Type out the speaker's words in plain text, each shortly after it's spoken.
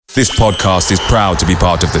This podcast is proud to be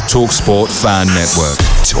part of the TalkSport Fan Network.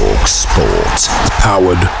 TalkSport.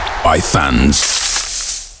 Powered by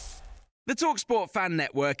fans. The TalkSport Fan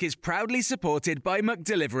Network is proudly supported by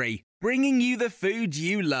McDelivery, bringing you the food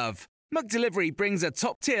you love. McDelivery brings a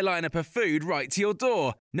top-tier lineup of food right to your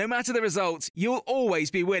door. No matter the result, you'll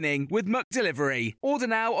always be winning with McDelivery. Order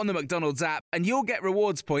now on the McDonald's app and you'll get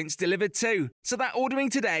rewards points delivered too. So that ordering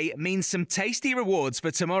today means some tasty rewards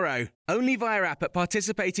for tomorrow. Only via app at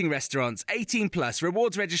participating restaurants. 18 plus.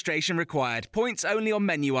 Rewards registration required. Points only on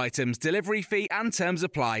menu items. Delivery fee and terms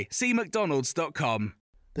apply. See mcdonalds.com.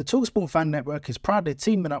 The TalkSport Fan Network is proudly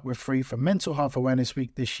teaming up with Free for Mental Health Awareness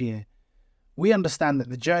Week this year. We understand that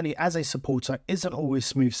the journey as a supporter isn't always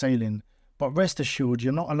smooth sailing, but rest assured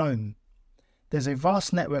you're not alone. There's a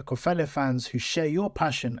vast network of fellow fans who share your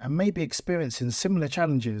passion and may be experiencing similar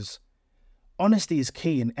challenges. Honesty is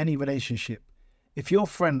key in any relationship. If your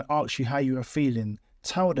friend asks you how you are feeling,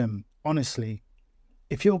 tell them honestly.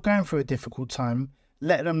 If you're going through a difficult time,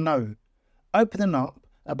 let them know. Opening up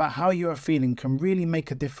about how you are feeling can really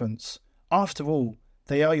make a difference. After all,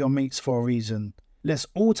 they are your mates for a reason. Let's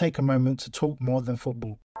all take a moment to talk more than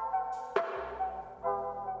football.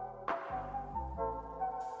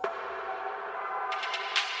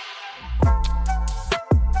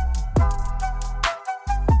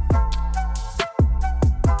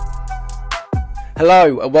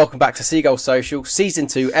 Hello and welcome back to SEAGULLS Social, Season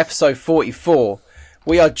 2, Episode 44.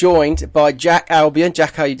 We are joined by Jack Albion.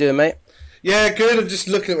 Jack, how you doing, mate? Yeah, good. I'm just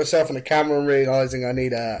looking at myself in the camera and realising I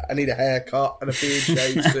need a haircut and a beard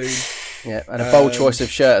shave soon. Yeah, and a bold choice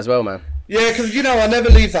of shirt as well, man. Yeah, because, I never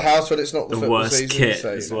leave the house when it's not the football worst season. Kit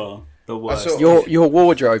so, as well. The worst. Your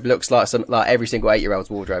wardrobe looks like every single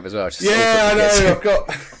 8-year-old's wardrobe as well. Yeah, I know.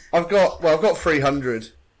 I've got 300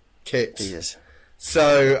 kits. Jesus.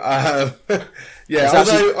 So, although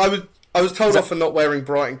I was told off for not wearing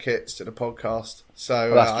Brighton kits to the podcast.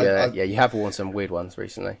 So you have worn some weird ones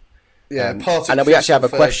recently. Yeah, and then we actually have a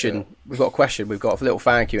question. We've got a question. We've got a little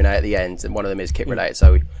fan Q&A at the end, and one of them is kit related,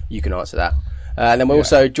 so you can answer that. And then we're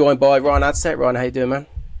also joined by Ryan Adset. Ryan, how you doing, man?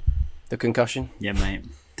 The concussion? Yeah, mate.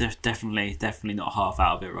 Definitely not half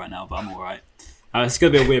out of it right now, but I'm all right. It's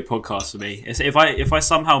going to be a weird podcast for me. If I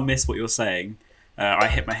somehow miss what you're saying, I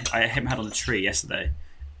hit my head on a tree yesterday.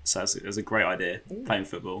 So it was a great idea, playing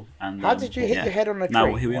football. And how did you hit your head on a tree?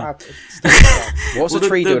 Now, here we are. What's the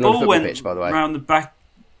tree doing on the football pitch, by the way?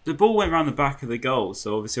 The ball went around the back of the goal,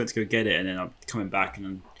 so obviously I went to go get it, and then I'm coming back and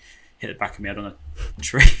then hit the back of my head on a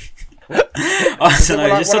tree. I don't know,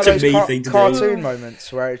 just such a me thing to do. Cartoon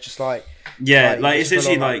moments where it's just like... Yeah, it's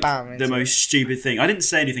literally the most stupid thing. I didn't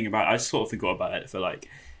say anything about it, I just sort of forgot about it for a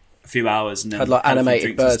few hours. And then had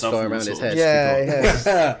animated birds flying around his head.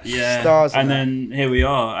 Yeah. Stars and then here we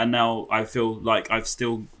are, and now I feel like I've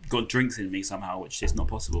still got drinks in me somehow, which is not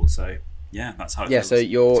possible, so... Yeah, that's how it feels. Yeah, so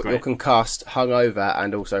you're concussed, hungover,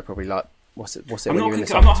 and also probably what's it? I'm not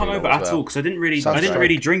hungover at all because I didn't really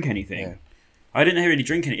drink anything. Yeah. I didn't really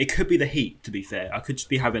drink anything. It could be the heat, to be fair. I could just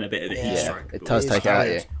be having a bit of a heat stroke. It does take it out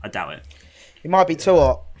of you. I doubt it. It might be too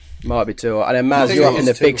hot. And then Maz, you're up in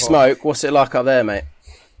the big smoke. What's it like up there, mate?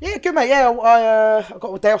 Yeah, good, mate. Yeah, I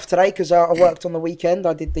got a day off today because I worked on the weekend.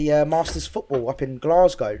 I did the Masters football up in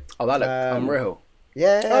Glasgow. Oh, that looked unreal.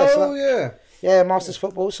 Yeah. Yeah, Masters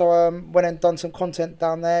football. So went and done some content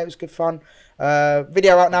down there. It was good fun.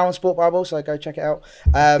 Video out now on Sport Bible, so go check it out.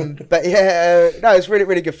 But yeah, no, it was really,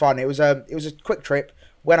 really good fun. It was a quick trip.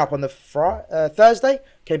 Went up on the Thursday,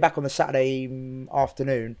 came back on the Saturday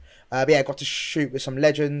afternoon. But yeah, got to shoot with some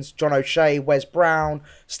legends: John O'Shea, Wes Brown,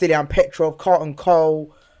 Stilian Petrov, Carlton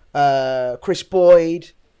Cole, Chris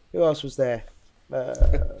Boyd. Who else was there?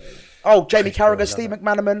 Jamie Carragher, Steve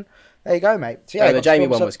McManaman. There you go, mate. So, yeah, the Jamie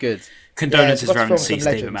one was good. Condolences for having to see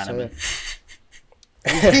Steve McManaman.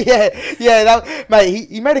 Mate,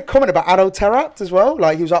 he made a comment about Adel Taarabt as well.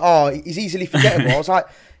 Like, he was like, he's easily forgettable. I was like,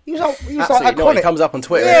 he was like iconic. He comes up on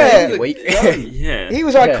Twitter every week. He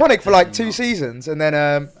was iconic for 2 seasons, and then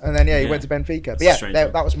he went to Benfica. But yeah,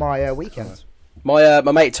 that was my weekend. My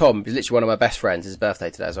mate Tom, he's literally one of my best friends. His birthday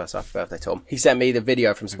today as well, so happy birthday, Tom. He sent me the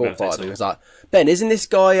video from Sport 5. He was like, Ben, isn't this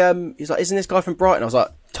guy from Brighton? I was like,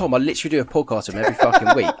 Tom, I literally do a podcast with him every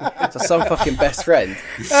fucking week. It's like some fucking best friend.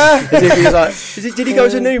 As if he was like, did he go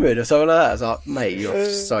to Newman or something like that? I was like, mate, you're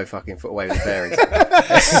so fucking foot away with the fairies.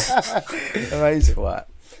 Amazing. But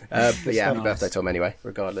yeah, happy birthday, Tom, anyway,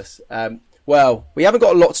 regardless. Well, we haven't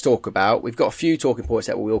got a lot to talk about. We've got a few talking points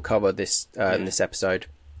that we'll cover in this episode.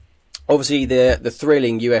 Obviously, the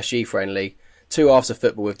thrilling USG friendly, 2 halves of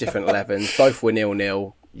football with different 11s. Both were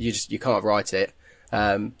 0-0. You can't write it.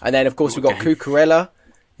 And then, of course, we've got Cucurella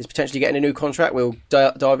is potentially getting a new contract. We'll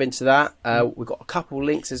dive into that. We've got a couple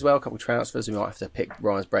links as well, a couple of transfers. We might have to pick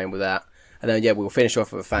Ryan's brain with that. And then, we'll finish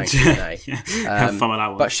off with a fan Q&A. Have fun with that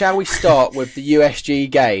one. But shall we start with the USG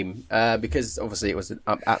game? Because obviously it was an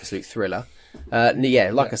absolute thriller.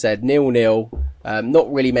 Like I said, 0-0.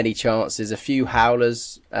 Not really many chances. A few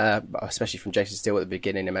howlers, especially from Jason Steele at the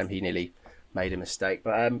beginning. And he nearly made a mistake.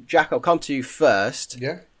 But Jack, I'll come to you first.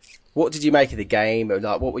 Yeah. What did you make of the game?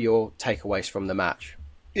 Like, what were your takeaways from the match?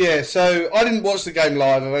 Yeah, so I didn't watch the game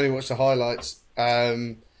live. I've only watched the highlights.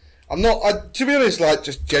 To be honest, like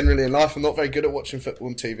just generally in life, I'm not very good at watching football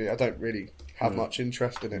on TV. I don't really have much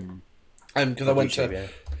interest in it. Because I went to, I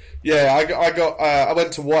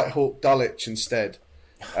went to Whitehawk Dulwich instead,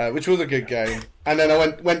 which was a good game. And then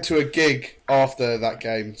I went to a gig after that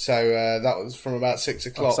game, so that was from about 6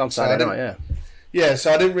 o'clock. Some Saturday night, yeah. Yeah,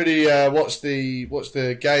 so I didn't really watch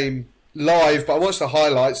the game live, but I watched the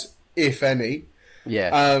highlights, if any.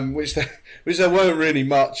 Yeah. Which there weren't really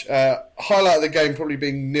much. Highlight of the game probably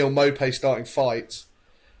being Neil Maupay starting fights.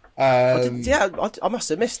 I must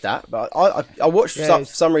have missed that, but I watched for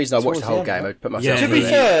some reason. I watched the whole game. I put myself. To be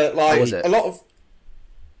fair, like a lot of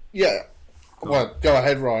Well, go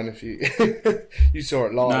ahead, Ryan, if you you saw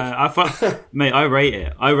it live. No, mate, I rate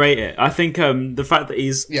it. I think the fact that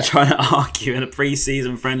he's trying to argue in a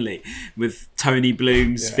pre-season friendly with Tony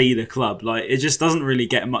Bloom's feeder club, like it just doesn't really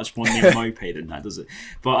get much more Neil Maupay than that, does it?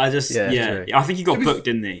 But I just, I think he got booked,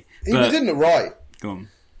 didn't he? He was in the right. Go on.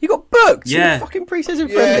 He got booked. Yeah, in the fucking pre-season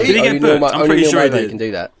friendly. Did he get booked? I'm pretty sure he did. Can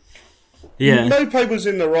do that. Yeah, Maupay was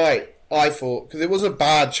in the right. I thought, because it was a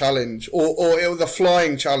bad challenge, or it was a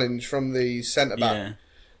flying challenge from the centre back. Yeah.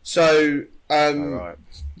 So,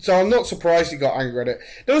 so I'm not surprised he got angry at it.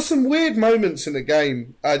 There were some weird moments in the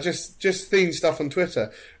game, just seeing stuff on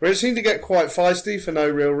Twitter, where it seemed to get quite feisty for no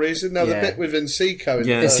real reason. There was a bit with Enciso in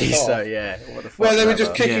the first half. Where they were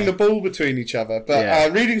just kicking the ball between each other.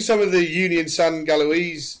 But reading some of the Union San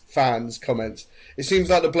Galois fans' comments, it seems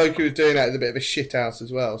like the bloke who was doing that is a bit of a shithouse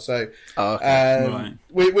as well. So,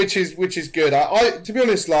 which is good. I to be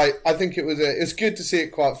honest, like I think it's good to see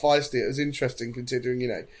it quite feisty. It was interesting considering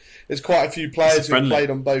there's quite a few players who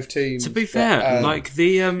played on both teams. To be fair, like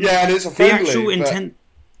the and it's a friendly,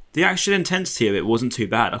 the actual intensity of it wasn't too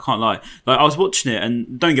bad. I can't lie. Like I was watching it,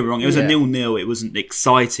 and don't get me wrong, it was a 0-0. It wasn't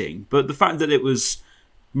exciting, but the fact that it was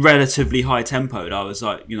relatively high tempoed, I was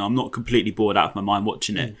like, I'm not completely bored out of my mind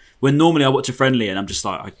watching it. When normally I watch a friendly and I'm just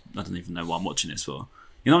like, I don't even know what I'm watching this for.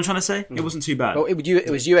 You know what I'm trying to say? It wasn't too bad. Well, it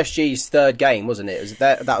was USG's third game, wasn't it?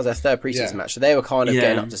 That was their third preseason match, so they were kind of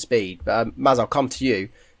getting up to speed. But Maz, I'll come to you.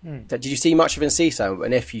 Did you see much of Enciso?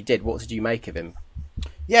 And if you did, what did you make of him?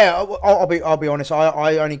 Yeah, I'll be honest.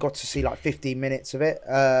 I only got to see like 15 minutes of it,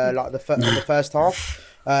 like the first half.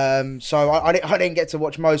 So I didn't get to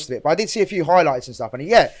watch most of it, but I did see a few highlights and stuff. And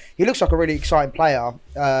he looks like a really exciting player.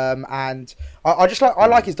 And I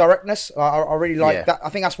like his directness. I really like that. I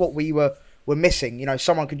think that's what we're missing.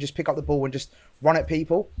 Someone can just pick up the ball and just run at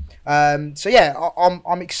people. I'm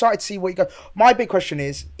excited to see what he goes. My big question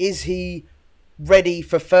is he ready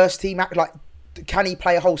for first team? Like, can he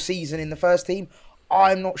play a whole season in the first team?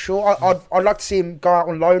 I'm not sure. I'd like to see him go out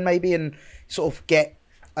on loan maybe and sort of get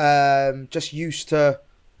just used to,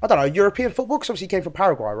 I don't know, European football, because obviously he came from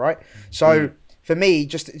Paraguay, right? So for me,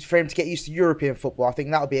 just for him to get used to European football, I think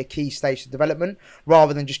that would be a key stage of development,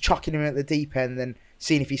 rather than just chucking him at the deep end and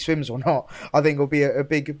seeing if he swims or not. I think it will be a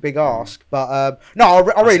big ask. But no,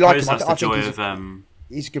 I really like him. I think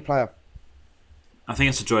he's a good player. I think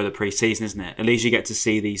it's the joy of the pre-season, isn't it? At least you get to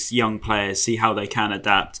see these young players, see how they can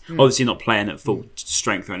adapt. Obviously not playing at full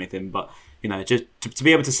strength or anything, but just to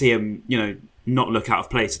be able to see him, not look out of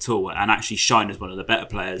place at all and actually shine as one of the better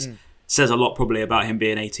players says a lot probably about him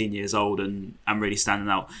being 18 years old and really standing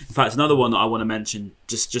out. In fact, another one that I want to mention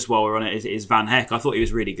just while we're on it is Van Heck. I thought he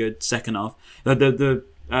was really good second half. The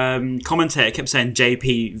commentator kept saying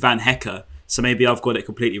JP Van Hecker, so maybe I've got it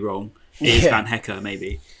completely wrong. It is Van Hecker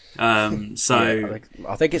maybe. I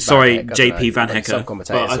think it's sorry, Van Heck, JP Van Hecker. Some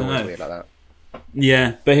commentators I don't know. Weird like that.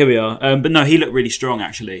 Yeah, but here we are. But no, he looked really strong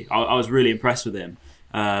actually. I was really impressed with him.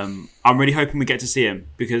 I'm really hoping we get to see him,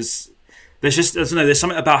 because there's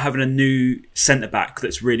something about having a new centre back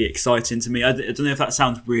that's really exciting to me. I don't know if that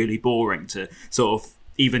sounds really boring to sort of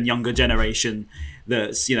even younger generation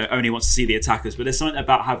that's only wants to see the attackers, but there's something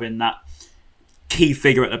about having that key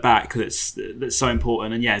figure at the back that's so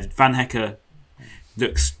important. And Van Hecker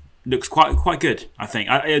looks quite good. I think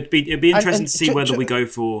it'd be interesting to see whether we go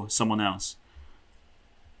for someone else.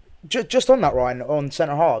 Just on that, Ryan, on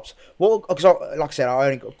centre halves, because like I said, I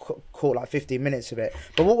only caught like 15 minutes of it.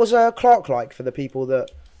 But what was Clark like for the people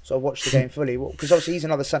that sort of watch the game fully? Because obviously he's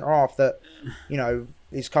another centre half that, you know,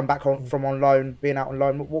 he's come back from on loan, being out on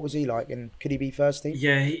loan. What was he like, and could he be first team?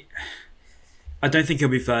 Yeah, I don't think he'll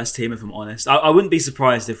be first team, if I'm honest. I wouldn't be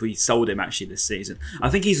surprised if we sold him actually this season. I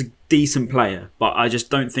think he's a decent player, but I just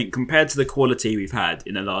don't think, compared to the quality we've had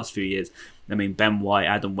in the last few years, I mean, Ben White,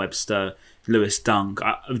 Adam Webster, Lewis Dunk,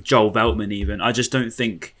 Joel Veltman even, I don't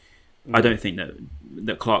think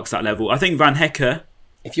that Clark's that level. I think Van Hecker,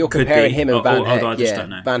 if you're comparing him and Van Heck, I just don't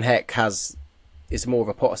know. Van Heck is more of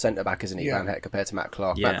a Potter centre-back, isn't he, Van Heck, compared to Matt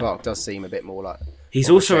Clark. Yeah. Matt Clark does seem a bit more like... He's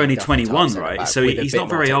also only 21, right? So he's not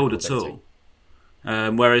very old at all.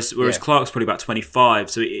 Whereas Clark's probably about 25,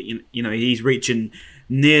 so he's reaching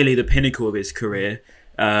nearly the pinnacle of his career.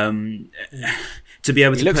 To be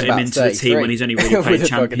able to put him into the team when he's only really played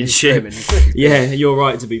Championship, yeah, you're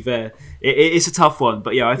right. To be fair, it's a tough one,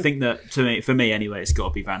 but yeah, I think that for me anyway, it's got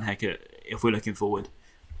to be Van Heck if we're looking forward.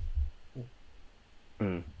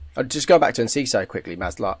 I'll just go back to Enciso quickly,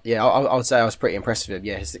 Maz. I would say I was pretty impressed with him.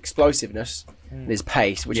 Yeah, his explosiveness and his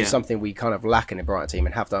pace, which is something we kind of lack in the Brighton team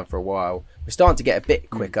and have done for a while. We're starting to get a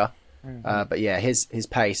bit quicker, but yeah, his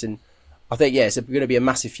pace, and I think it's going to be a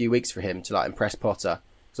massive few weeks for him to like impress Potter.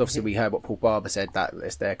 Because obviously we heard what Paul Barber said, that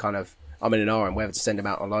it's their kind of I'm in an R on whether to send him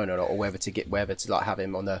out on loan or not, or whether to like have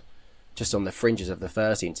him on the fringes of the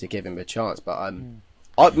 13 to give him a chance. But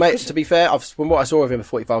mate, to be fair, from what I saw of him for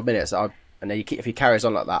 45 minutes, if he carries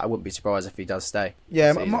on like that, I wouldn't be surprised if he does stay.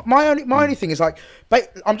 Yeah, my only thing is like,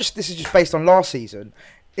 this is just based on last season.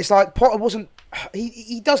 It's like Potter wasn't.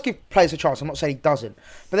 He does give players a chance. I'm not saying he doesn't,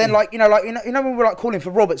 but then when we're like calling for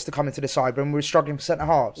Roberts to come into the side when we were struggling for centre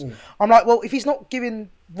halves, I'm like, well, if he's not giving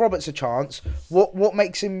Roberts a chance, what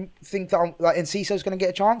makes him think that Enciso's going to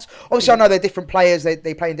get a chance? Obviously, I know they're different players.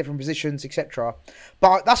 They play in different positions, etc.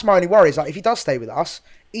 But that's my only worry. Is like if he does stay with us,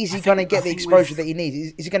 is he going to get the exposure that he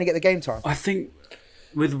needs? Is he going to get the game time? I think.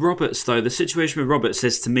 With Roberts, though, the situation with Roberts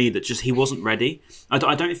says to me that just he wasn't ready.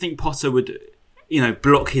 I don't think Potter would,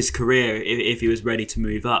 block his career if he was ready to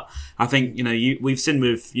move up. I think, we've seen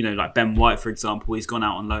with, like Ben White, for example, he's gone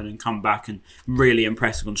out on loan and come back and really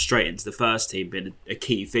impressed and gone straight into the first team, being a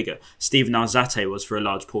key figure. Steven Alzate was for a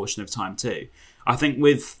large portion of time too. I think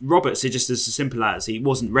with Roberts, it's just as simple as he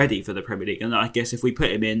wasn't ready for the Premier League. And I guess if we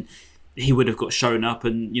put him in, he would have got shown up,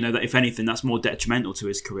 and that if anything, that's more detrimental to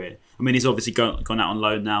his career. I mean, he's obviously gone out on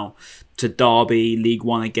loan now to Derby, League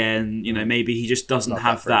One again. Maybe he just doesn't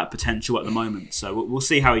have that potential at the moment. So we'll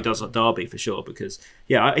see how he does at Derby for sure. Because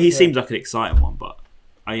he seems like an exciting one, but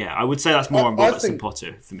I would say that's more on Roberts than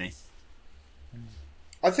Potter for me.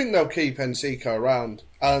 I think they'll keep Enciso around.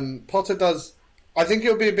 Potter does. I think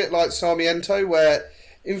it'll be a bit like Sarmiento, where.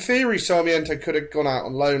 In theory, Sarmiento could have gone out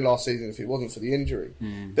on loan last season if it wasn't for the injury.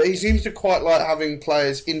 But he seems to quite like having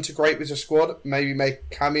players integrate with the squad, maybe make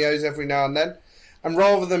cameos every now and then. And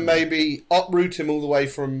rather than maybe uproot him all the way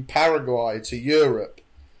from Paraguay to Europe,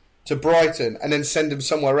 to Brighton, and then send him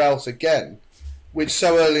somewhere else again, which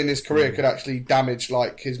so early in his career could actually damage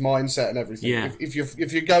like his mindset and everything. Yeah.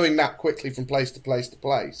 If you're going that quickly from place to place to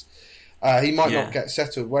place, he might not get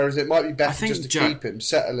settled, whereas it might be better just to keep him,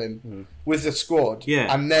 settle him with the squad,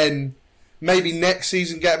 and then maybe next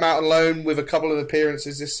season get him out on loan with a couple of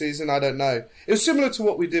appearances this season. I don't know. It was similar to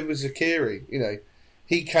what we did with Zakiri.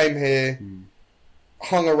 He came here,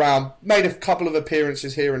 hung around, made a couple of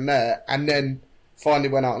appearances here and there, and then finally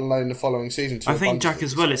went out on loan the following season. I think, Jack,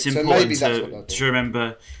 as well, it's important to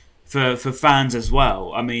remember for fans as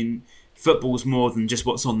well. I mean, football's more than just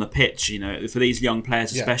what's on the pitch. For these young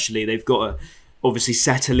players especially, they've got to obviously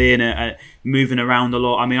settle in, moving around a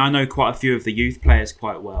lot. I mean, I know quite a few of the youth players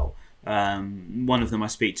quite well. One of them I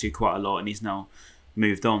speak to quite a lot, and he's now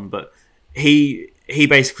moved on. But he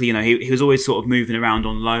basically, he was always sort of moving around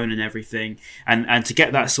on loan and everything. And to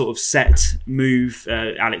get that sort of set move,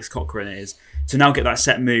 Alex Cochrane is, to now get that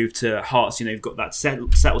set move to Hearts, you've got that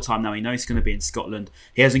settle time now. He knows he's going to be in Scotland.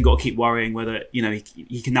 He hasn't got to keep worrying whether,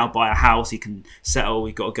 he can now buy a house, he can settle,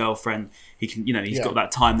 he's got a girlfriend. He can, he's got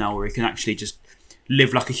that time now where he can actually just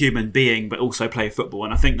live like a human being, but also play football.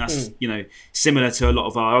 And I think that's, similar to a lot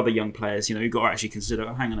of our other young players, you've got to actually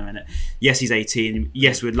consider, hang on a minute. Yes, he's 18.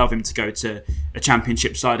 Yes, we'd love him to go to a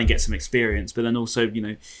championship side and get some experience. But then also,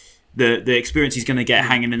 the experience he's going to get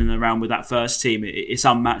hanging in and around with that first team, it's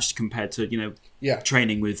unmatched compared to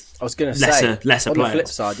training with lesser players. On the flip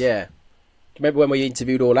side, remember when we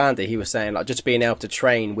interviewed Orlando, he was saying like just being able to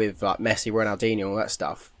train with like Messi, Ronaldinho, all that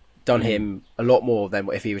stuff done him a lot more than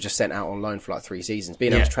if he was just sent out on loan for like 3 seasons.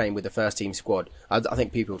 Being able to train with the first team squad, I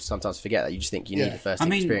think people sometimes forget that. You just think you need the first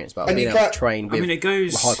team experience, but being able to train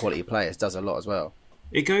with high quality players does a lot as well.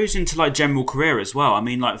 it goes into like general career as well. I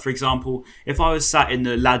mean, like for example, if I was sat in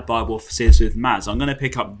the lad Bible offices with Maz, I'm going to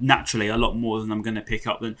pick up naturally a lot more than I'm going to pick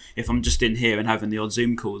up than if I'm just in here and having the odd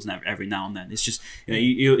Zoom calls every now and then. It's just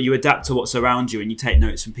you adapt to what's around you and you take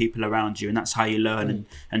notes from people around you, and that's how you learn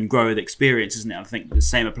and grow with experience, isn't it? I think the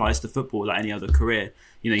same applies to football like any other career.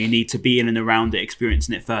 You need to be in and around it,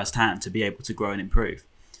 experiencing it firsthand to be able to grow and improve.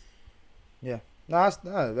 Yeah. No,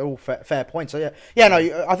 they're all fair points. So yeah.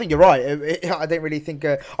 No, I think you're right. I don't really think.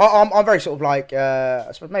 I'm very sort of like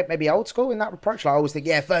I suppose maybe old school in that approach. Like I always think,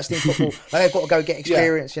 first team football, like, they've got to go get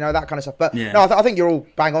experience, that kind of stuff. But no, I think you're all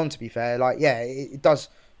bang on. To be fair, like it does.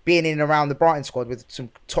 Being in and around the Brighton squad with some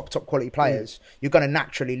top quality players, you're going to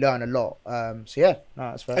naturally learn a lot. That's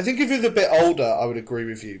fair. I think if he's a bit older, I would agree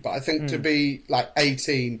with you. But I think to be like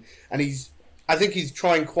 18, and I think he's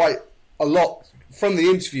trying quite a lot. From the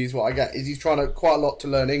interviews, what I get is he's trying quite a lot to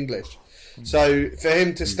learn English. So for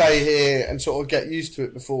him to stay here and sort of get used to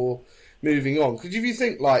it before moving on, because if you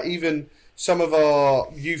think like even some of our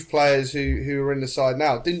youth players who are in the side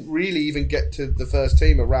now didn't really even get to the first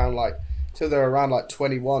team till they're around like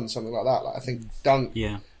 21, something like that. Like I think Dunk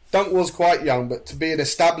was quite young, but to be an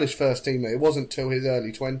established first teamer, it wasn't till his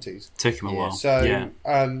early 20s. Took him a while. So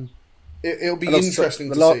it'll be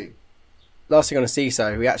interesting to see. Last thing on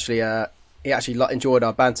Cissé, he actually enjoyed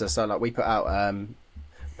our banter. So like we put out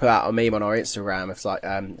a meme on our Instagram. It's like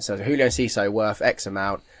so Julio Cissé worth X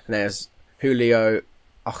amount, and there's Julio.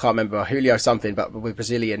 I can't remember Julio something, but with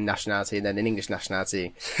Brazilian nationality and then an English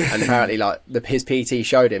nationality. And apparently, like his PT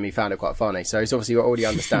showed him, he found it quite funny. So he's obviously already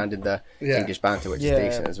understanding the English banter, which is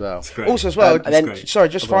decent as well. Also, as well, and then sorry,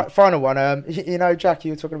 just final one. Jack,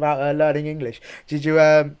 you were talking about learning English. Did you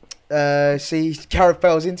see Gareth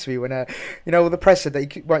Bale's interview when all the press said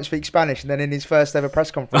that he won't speak Spanish, and then in his first ever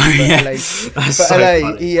press conference for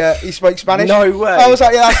LA, he spoke Spanish. No way. I was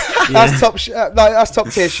like, that's top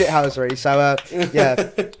tier shithousery. So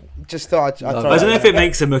just thought I don't know if it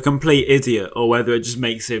makes him a complete idiot or whether it just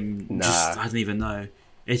makes him I don't even know.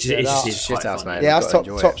 It's just shithouse, man. Yeah, that's top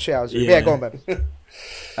shithousery. Yeah, go on,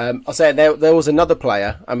 man. I'll say there was another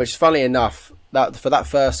player, and which, funnily enough, that for that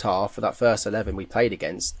first 11 we played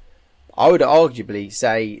against, I would arguably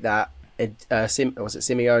say that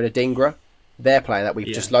Simeone Adingra, their player that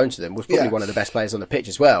we've just loaned to them, was probably one of the best players on the pitch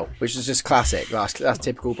as well, which is just classic. That's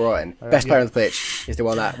typical Brighton. Best player on the pitch is the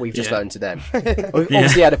one that we've just loaned to them.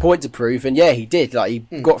 Obviously, he had a point to prove, and he did. Like he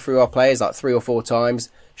got through our players like 3 or 4 times,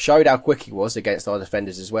 showed how quick he was against our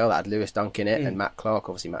defenders as well. That had Lewis Dunk in it and Matt Clark.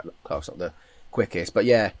 Obviously, Matt Clark's not the quickest, but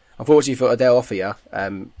unfortunately for Adel Offier,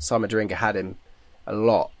 Simon Adingra had him a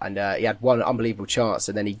lot, and he had one unbelievable chance,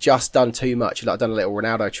 and then he just done too much. He done a little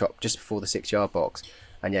Ronaldo chop just before the 6-yard box,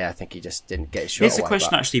 and I think he just didn't get his shot. Here's a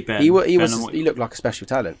question, actually, Ben. He looked like a special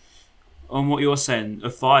talent. On what you're saying,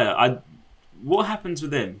 Offier, what happens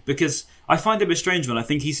with him? Because I find him a strange one. I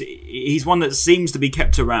think he's one that seems to be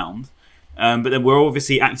kept around, but then we're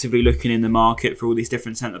obviously actively looking in the market for all these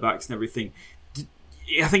different centre backs and everything.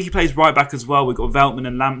 I think he plays right back as well. We've got Veltman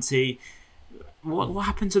and Lamptey. What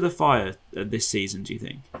happened to the Fire this season, do you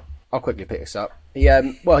think? I'll quickly pick this up. He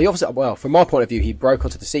obviously, from my point of view, he broke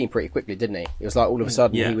onto the scene pretty quickly, didn't he? It was like all of a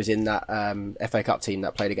sudden he was in that FA Cup team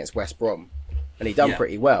that played against West Brom, and he done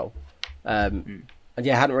pretty well. And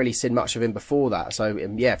hadn't really seen much of him before that. So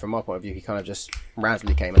from my point of view, he kind of just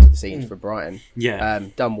randomly came onto the scene for Brighton.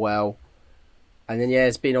 Done well, and then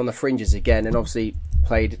it's been on the fringes again, and obviously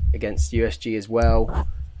played against USG as well.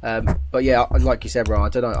 But like you said, Ron,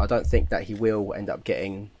 I don't think that he will end up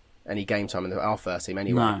getting any game time in our first team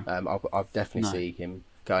anyway. No. I'll definitely see him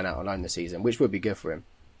going out on loan this season, which would be good for him.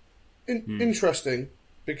 Interesting,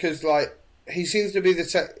 because he seems to be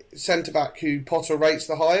the centre back who Potter rates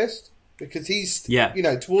the highest, because he's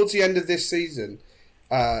towards the end of this season,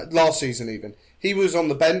 last season even, he was on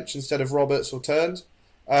the bench instead of Roberts or Turns.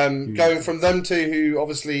 Going from them two who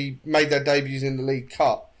obviously made their debuts in the League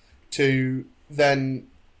Cup to then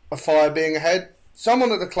a Fire being ahead.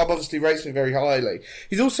 Someone at the club obviously rates him very highly.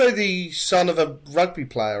 He's also the son of a rugby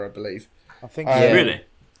player, I believe. I think. Really?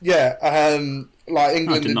 Yeah.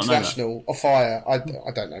 England international, a Fire. I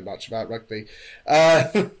don't know much about rugby,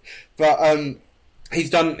 but he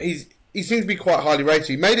seems to be quite highly rated.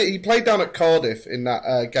 He made it. He played down at Cardiff in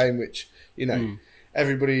that game, which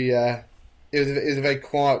everybody. It was a very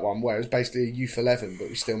quiet one where it was basically a youth 11, but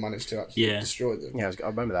we still managed to absolutely destroy them. Yeah, I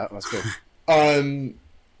remember that. That's good.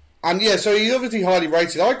 So he's obviously highly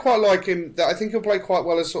rated. I quite like him. I think he'll play quite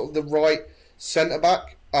well as sort of the right centre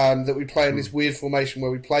back. That we play in this weird formation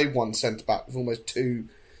where we play one centre back with almost two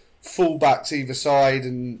full-backs either side,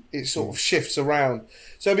 and it sort of shifts around.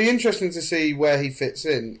 So it'll be interesting to see where he fits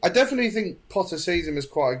in. I definitely think Potter sees him as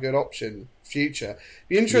quite a good option future.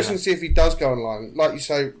 Be interesting to see if he does go online. Like you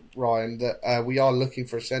say, Ryan, that we are looking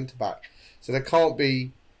for a centre-back. So there can't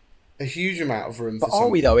be a huge amount of room. But are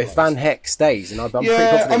we though? If Van Heck stays, and I'm pretty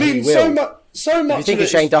yeah, confident he will. So much. If you think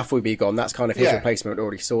Shane Duff would be gone, that's kind of his replacement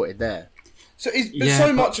already sorted there.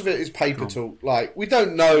 So much of it is paper talk. Like, we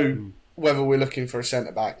don't know whether we're looking for a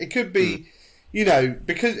centre back. It could be,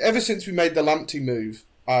 because ever since we made the Lamptey move,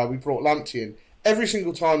 we brought Lamptey in. Every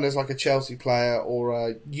single time there's like a Chelsea player or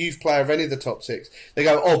a youth player of any of the top six, they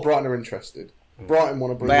go, "Oh, Brighton are interested. Brighton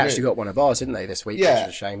want to bring." They him actually in. got one of ours, didn't they, this week? Yeah, which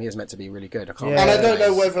is a shame. He was meant to be really good. I can't. And I don't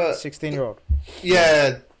know whether 16-year-old.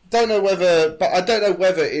 Yeah, don't know whether, but I don't know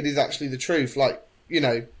whether it is actually the truth. Like,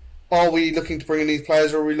 are we looking to bring in these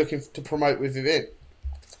players, or are we looking to promote within?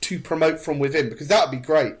 To promote from within, because that would be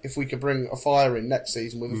great if we could bring a fire in next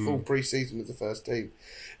season with a full pre-season with the first team.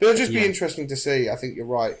 But it'll just be interesting to see. I think you're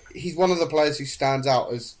right. He's one of the players who stands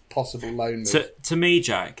out as possible loan move. To me,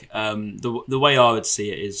 Jack, the way I would see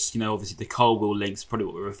it is, obviously the Colwill link's probably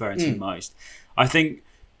what we're referring to most. I think,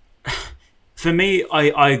 for me,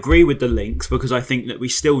 I agree with the links, because I think that we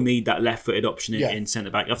still need that left-footed option in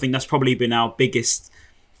centre-back. I think that's probably been our biggest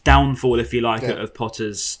downfall, if you like, of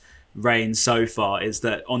Potter's reign so far, is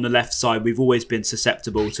that on the left side we've always been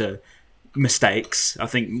susceptible to mistakes. I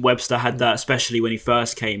think Webster had that, especially when he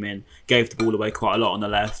first came in, gave the ball away quite a lot on the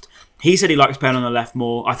left. He said he likes playing on the left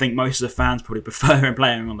more. I think most of the fans probably prefer him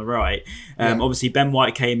playing on the right. Obviously Ben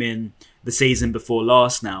White came in the season before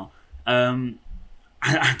last now, and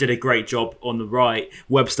did a great job on the right.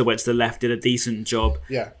 Webster went to the left, did a decent job.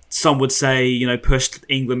 Some would say, pushed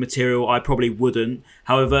England material. I probably wouldn't.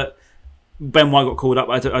 However, Ben White got called up.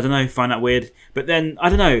 I don't know, find that weird. But then, I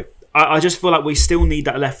don't know. I just feel like we still need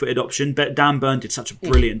that left-footed option. But Dan Burn did such a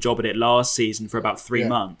brilliant job at it last season for about 3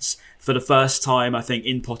 months. For the first time, I think,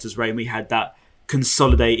 in Potter's reign, we had that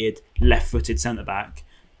consolidated left-footed centre-back.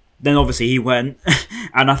 Then obviously he went.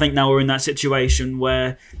 And I think now we're in that situation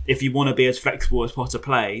where if you want to be as flexible as Potter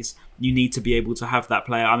plays, you need to be able to have that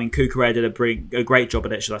player. I mean, Cucurella did a great job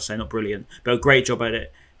at it, should I say. Not brilliant, but a great job at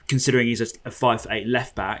it, considering he's a 5'8"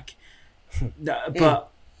 left-back. But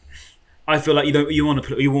I feel like you want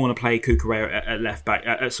to play Cucurella at left back,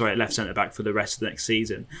 at left centre back for the rest of the next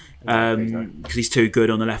season, because he's too good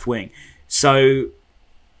on the left wing. So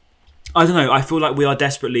I don't know. I feel like we are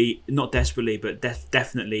definitely in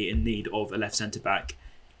need of a left centre back.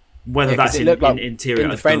 Whether that's in interior,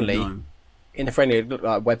 in the friendly. In the friendly, it looked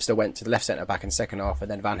like Webster went to the left centre back in the second half,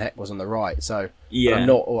 and then Van Heck was on the right. So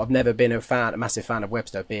I've never been a massive fan of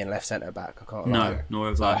Webster being left centre back. I can't lie. Nor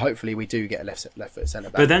have I. Hopefully, we do get a left foot centre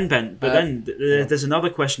back. But then there's another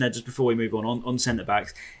question there just before we move on centre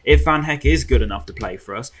backs. If Van Heck is good enough to play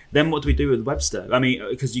for us, then what do we do with Webster? I mean,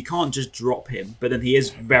 because you can't just drop him, but then he is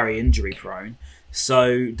very injury prone.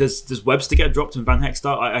 So does Webster get dropped and Van Heck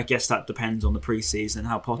start? I guess that depends on the pre-season and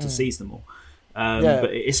how Potter sees them all.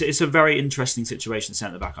 But it's a very interesting situation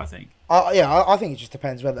centre back, I think. I think it just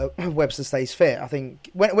depends whether Webster stays fit. I think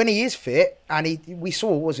when he is fit, and we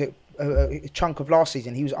saw a chunk of last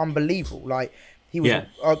season, he was unbelievable. Like, he was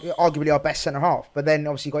arguably our best centre half, but then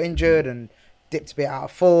obviously got injured and dipped a bit out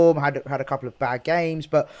of form. Had a couple of bad games,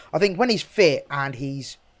 but I think when he's fit and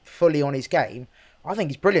he's fully on his game, I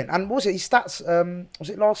think he's brilliant. And was it his stats? Was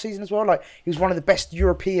it last season as well? Like, he was one of the best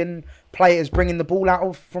European players bringing the ball out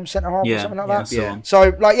of from centre half or something like that.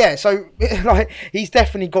 Yeah. So he's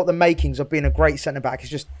definitely got the makings of being a great centre back.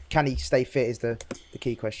 It's just, can he stay fit is the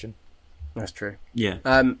key question. That's true. Yeah.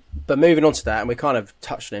 But moving on to that, and we kind of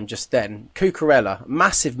touched on him just then. Cucurella,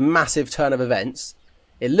 massive turn of events.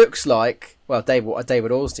 It looks like, well, what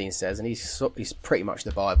David Ornstein says, and he's pretty much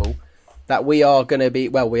the Bible, that we are going to be,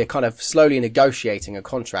 we're kind of slowly negotiating a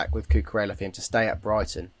contract with Cucurella for him to stay at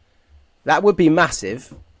Brighton. That would be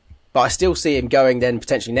massive, but I still see him going then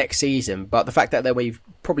potentially next season. But the fact that we've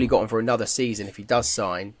probably got him for another season if he does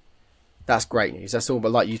sign, that's great news. That's all,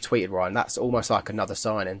 but like you tweeted, Ryan, that's almost like another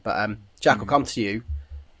signing. But Jack, I'll come to you.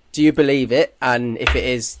 Do you believe it? And if it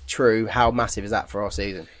is true, how massive is that for our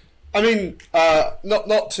season? I mean,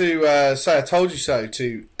 not to say I told you so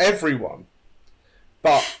to everyone,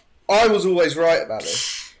 but I was always right about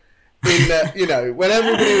this. In that, when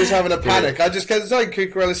everybody was having a panic, I just kept saying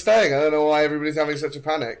Cucurella's staying. I don't know why everybody's having such a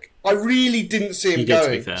panic. I really didn't see him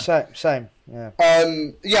going. Same. Yeah.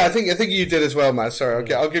 I think you did as well, man.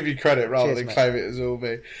 Sorry, I'll give you credit rather than claim it as all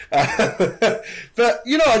me. But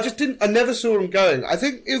I never saw him going. I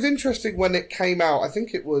think it was interesting when it came out. I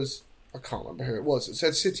think it was, I can't remember who it was. It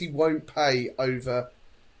said City won't pay over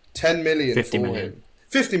 10 million 50 for million. him.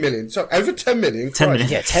 50 million. So over 10 million. 10 million.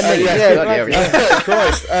 Yeah, 10 million.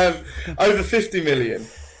 Christ. Over 50 million.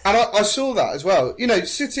 And I saw that as well. You know,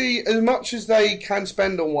 City, as much as they can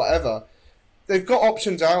spend on whatever, they've got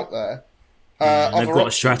options out there. They've got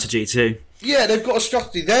a strategy too. Yeah, they've got a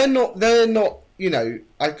strategy. They're not, you know,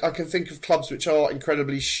 I can think of clubs which are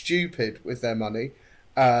incredibly stupid with their money.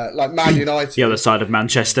 Like Man United. The other side of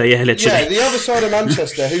Manchester, yeah, literally. Yeah, the other side of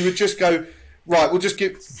Manchester, who would just go, right, we'll just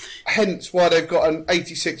give... Hence why they've got an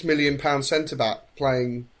 £86 million centre-back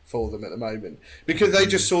playing for them at the moment. Because they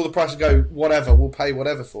just saw the price and go, whatever, we'll pay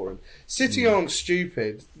whatever for him. City aren't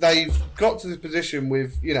stupid. They've got to this position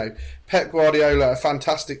with, you know, Pep Guardiola, a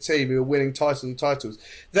fantastic team who are winning titles and titles.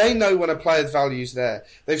 They know when a player's value's there.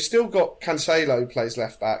 They've still got Cancelo who plays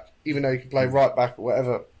left-back, even though he can play right-back or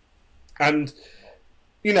whatever. And...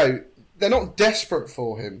 you know, they're not desperate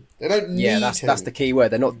for him. They don't need him. That's the key word.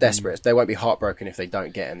 They're not desperate. They won't be heartbroken if they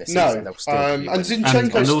don't get him this season. They'll still and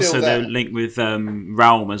Zinchenko's and also still there. they're linked with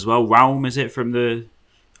Raum as well. Raum, is it from the...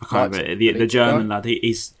 I can't remember. The German lad.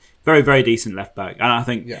 He's very, very decent left-back. And I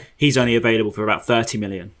think he's only available for about 30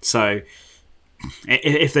 million. So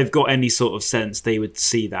if they've got any sort of sense, they would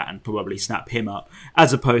see that and probably snap him up,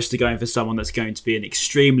 as opposed to going for someone that's going to be an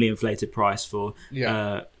extremely inflated price for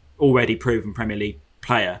already proven Premier League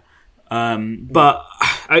player. But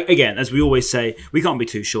again, as we always say, we can't be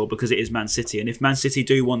too sure because it is Man City, and if Man City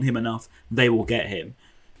do want him enough, they will get him.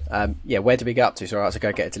 Where do we get up to? So I have to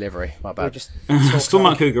go get a delivery. My bad. Still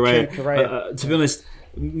Marc Cucurella. To be honest,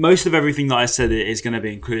 most of everything that I said is going to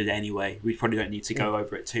be included anyway. We probably don't need to go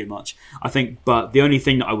over it too much, I think. But the only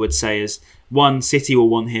thing that I would say is, one, City will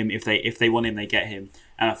want him. If they want him, they get him.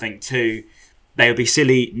 And I think, two, they would be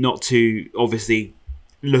silly not to obviously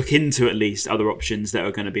look into at least other options that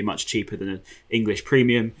are going to be much cheaper than an English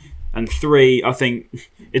premium. And three, I think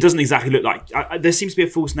it doesn't exactly look like... there seems to be a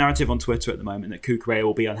false narrative on Twitter at the moment that Cucurella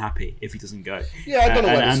will be unhappy if he doesn't go. Yeah, I don't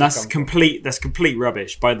know where and that's complete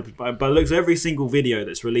rubbish by the looks of every single video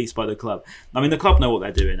that's released by the club. I mean, the club know what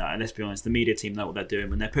they're doing, and let's be honest, the media team know what they're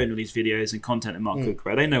doing when they're putting all these videos and content in Marc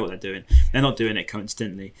Cucurella. They know what they're doing. They're not doing it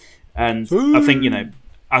coincidentally. And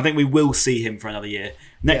I think we will see him for another year.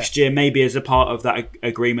 Next year, maybe as a part of that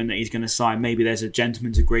agreement that he's going to sign, maybe there's a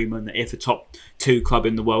gentleman's agreement that if a top 2 club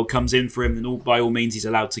in the world comes in for him, then by all means he's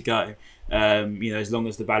allowed to go. As long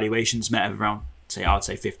as the valuation's met of around, I'd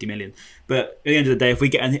say 50 million. But at the end of the day, if we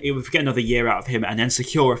get another year out of him and then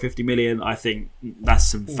secure a 50 million, I think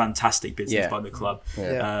that's some fantastic business by the club.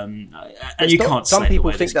 Yeah. And you can't. Some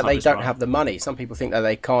people think that they don't have the money. Some people think that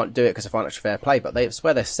they can't do it because of financial fair play. But I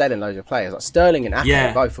swear they're selling loads of players. Like Sterling and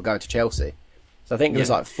Ake both are going to Chelsea. So I think there's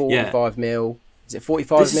like 45 mil. Is it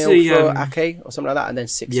 45 mil for Ake or something like that, and then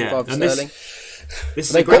 65 for Sterling?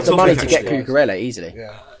 They've got the money to get Cucurella easily.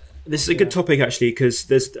 Yeah. This is a good topic actually, because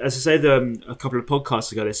there's, as I said a couple of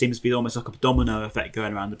podcasts ago, there seems to be almost like a domino effect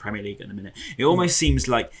going around the Premier League at the minute. It almost seems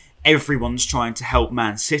like everyone's trying to help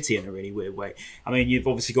Man City in a really weird way. I mean, you've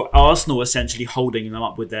obviously got Arsenal essentially holding them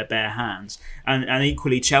up with their bare hands, and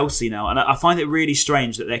equally Chelsea now. And I find it really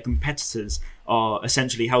strange that their competitors are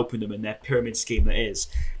essentially helping them in their pyramid scheme that is.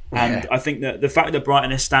 And I think that the fact that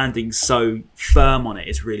Brighton is standing so firm on it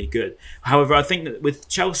is really good. However, I think that with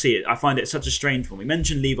Chelsea, I find it such a strange one. We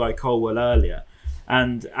mentioned Levi Colwill earlier,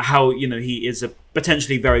 and how he is a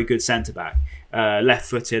potentially very good centre-back,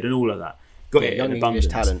 left-footed and all of that. Got it in abundance.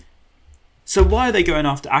 Talent. So why are they going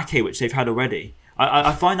after Ake, which they've had already?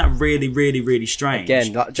 I find that really, really, really strange.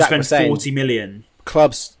 Again, like Jack was saying, 40 million.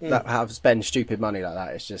 Clubs that have spent stupid money like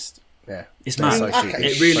that, it's just... Yeah, it's mad. So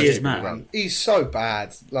it really is mad. He's so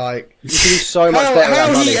bad. Like, you can do so much better. How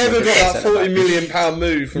has he ever got that £40 million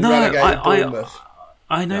move from relegated Bournemouth?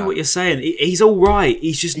 I know what you're saying. He's all right.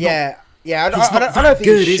 He's just not. Yeah, I don't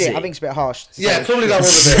think he's shit. I think it's a bit harsh. Probably that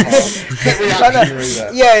was a bit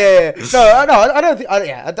harsh. No, I don't think.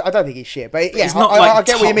 I don't think he's shit. But yeah, I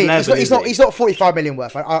get what you mean. He's not 45 million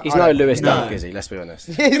worth. He's no Lewis Dunk, is he? Let's be honest.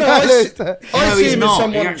 I see him as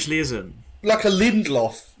someone. He actually isn't. Like a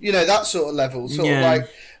Lindelof, that sort of level. Sort of like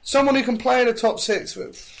someone who can play in a top 6.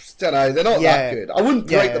 Don't know, they're not that good. I wouldn't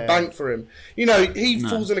break the bank for him. He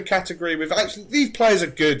falls in a category with actually these players are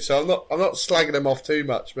good, so I'm not slagging them off too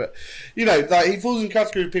much. But like he falls in a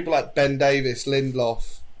category with people like Ben Davis,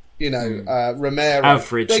 Lindelof, Romero,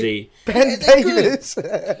 averagely. Ben Davis.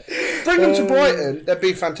 Bring them to Brighton, they'd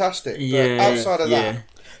be fantastic. But outside of that,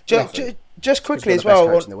 just quickly as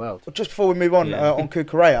well, just before we move on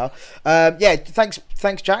Cucurella,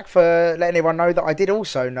 thanks Jack for letting everyone know that I did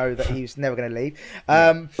also know that he was never going to leave.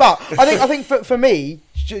 But I think for me,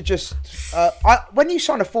 when you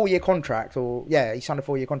sign a 4-year contract, he signed a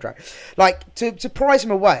 4-year contract, like to prize him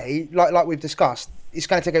away, like we've discussed, it's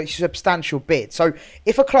going to take a substantial bid. So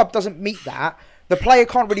if a club doesn't meet that, the player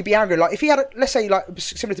can't really be angry. Like if he had, let's say, like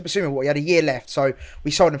similar to Basuma, he had a year left, so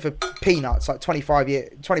we sold him for peanuts, like 25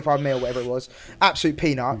 mil, whatever it was, absolute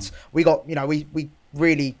peanuts. We got, we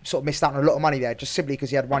really sort of missed out on a lot of money there, just simply because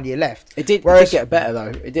he had 1 year left. It did get better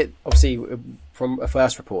though. It did, obviously, from a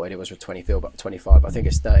first reported, it was with 25. I think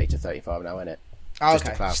it's 30 to 35 now, isn't it? Oh,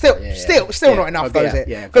 okay. Still not enough, though, is it?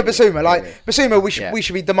 Yeah, for Basuma, Basuma, we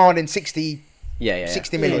should be demanding 60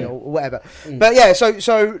 million or whatever. But yeah,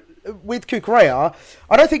 so with Cucurella,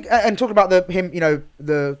 I don't think, and talking about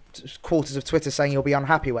the quarters of Twitter saying he'll be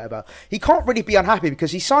unhappy or whatever, he can't really be unhappy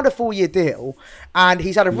because he signed a 4-year deal and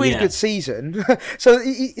he's had a really good season. So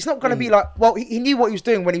it's not going to be like, well, he knew what he was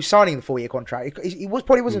doing when he was signing the 4-year contract. He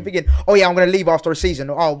probably wasn't thinking, oh yeah, I'm going to leave after a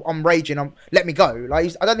season, or oh, I'm raging, let me go.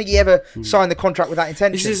 Like, I don't think he ever signed the contract with that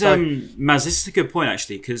intention. This is Maz, this is a good point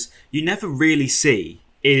actually, because you never really see,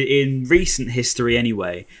 in recent history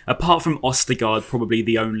anyway, apart from Ostergaard, probably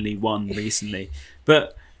the only one recently,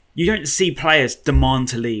 but you don't see players demand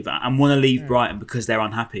to leave and want to leave Brighton because they're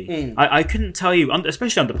unhappy. I couldn't tell you,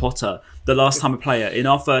 especially under Potter, the last time a player in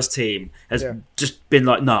our first team has just been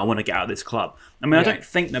like, no, I want to get out of this club. I mean, I don't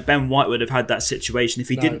think that Ben White would have had that situation if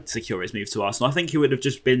he didn't secure his move to Arsenal. I think he would have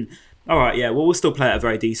just been, all right, yeah, well, we'll still play at a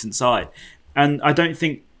very decent side. And I don't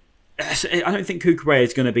think Cucurella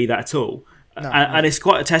is going to be that at all. And it's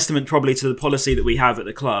quite a testament probably to the policy that we have at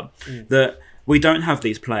the club, that we don't have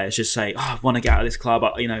these players just say, oh, I want to get out of this club,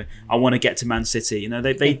 I want to get to Man City.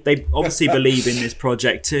 They obviously believe in this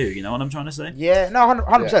project too. You know what I'm trying to say? Yeah, no,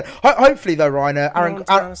 100%. Hopefully though, Ryan,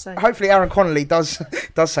 hopefully Aaron Connolly does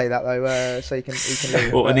say that though, so he can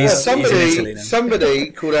leave. Well, he's in Italy now.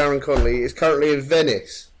 Somebody called Aaron Connolly is currently in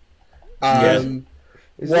Venice.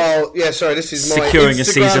 This is my securing Instagram a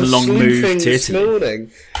season-long move to this Italy.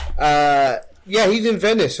 morning. He's in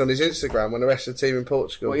Venice on his Instagram when the rest of the team in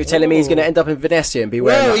Portugal. What, you're telling me he's going to end up in Venezia and be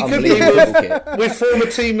wearing that unbelievable kit? With former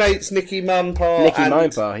teammates Nicky Manpar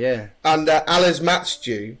and Ales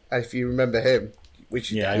Matchdew, if you remember him.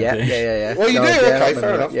 Which yeah. Well, you do. Okay,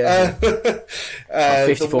 fair enough. Yeah.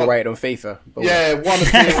 54 rated on FIFA. One of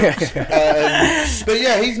the. But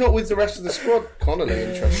yeah, he's not with the rest of the squad. Connolly,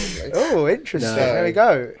 interestingly. Oh, interesting. No. There we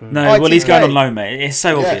go. No, well, he's going on loan, mate. It's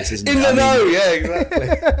so obvious, isn't it? In the know, exactly.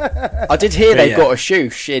 I did hear they've got a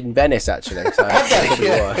shoosh in Venice, actually. So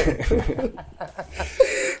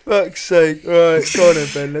fuck's sake. Right, go on then,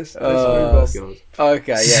 Ben. Let's move on.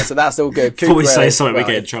 Okay, yeah, so that's all good. Before we say something we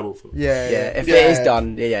get in trouble for. If it is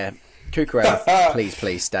done, Cucurella,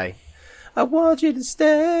 please stay. I want you to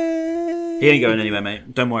stay. He ain't going anywhere,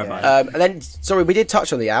 mate. Don't worry about it. And then, sorry, we did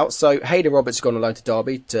touch on the outs. So Hayden Roberts has gone on loan to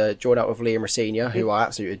Derby to join up with Liam Rosenior, who I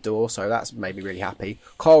absolutely adore. So that's made me really happy.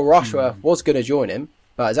 Carl Rushworth was going to join him,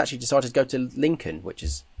 but has actually decided to go to Lincoln, which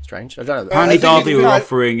is strange. I don't know. Apparently Derby were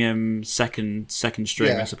offering him second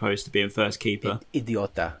string as opposed to being first keeper.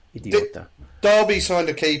 Idiota. Derby signed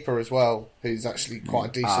a keeper as well, who's actually quite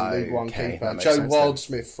a decent League One keeper. Joe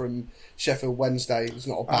Wildsmith from Sheffield Wednesday was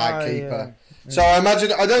not a bad keeper. Yeah. So I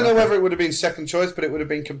imagine, I don't know whether it would have been second choice, but it would have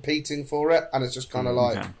been competing for it. And it's just kind of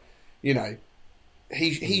like,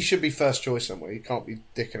 he should be first choice somewhere. He can't be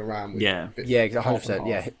dicking around with 100%.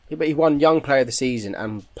 Yeah, but he won Young Player of the Season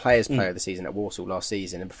and Players Player of the Season at Walsall last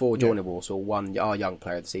season, and before joining Walsall, won our Young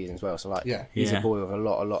Player of the Season as well. So he's a boy with a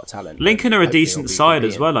lot of talent. Lincoln are a decent side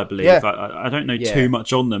as well, I believe. Yeah. I don't know too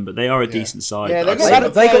much on them, but they are a decent side. Yeah,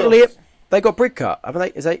 they got Bridcut.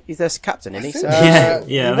 Haven't they? Is their captain? Isn't he?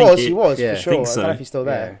 He was for sure. I don't know if he's still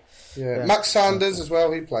there. Yeah. Max Sanders as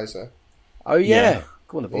well. He plays there. Oh yeah.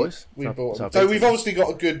 Go on, the boys. We bought them. So we've obviously got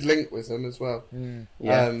a good link with them as well.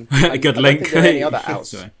 A good link. There are any other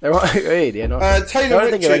outs? Taylor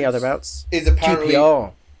Richards any other outs? Is apparently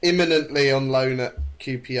imminently on loan at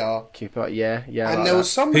QPR. Yeah. And there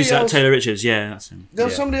was somebody Who's that? Taylor Richards. Yeah, that's him. There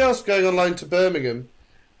was somebody else going on loan to Birmingham,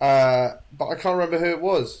 but I can't remember who it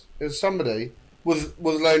was. It was somebody was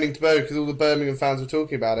loaning to Birmingham because all the Birmingham fans were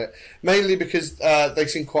talking about it, mainly because they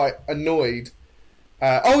seemed quite annoyed.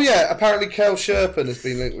 Apparently Kel Sherpen has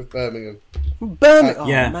been linked with Birmingham.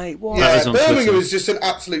 Mate, what? Birmingham is just an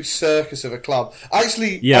absolute circus of a club.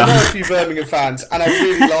 Actually, I know a few Birmingham fans, and I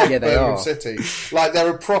really like Birmingham City. Like, they're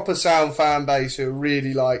a proper sound fan base who are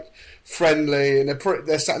really friendly, and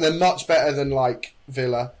they're much better than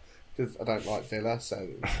Villa. Because I don't like Villa, so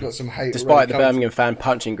I've got some hate. Despite the Birmingham fan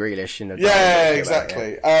punching Grealish in the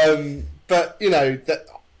exactly. But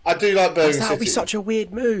I do like Birmingham City. That would be such a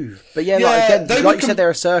weird move. But like you said, they're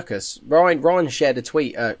a circus. Ryan shared a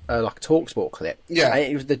tweet, like a TalkSport clip. Yeah, and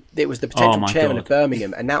it was the potential chairman of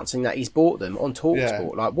Birmingham announcing that he's bought them on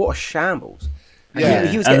TalkSport. Like, what a shambles! Yeah.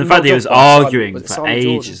 He was And the getting fact that he mugged was off by arguing was it for Simon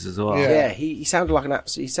Jordan? ages as well. Yeah. He sounded like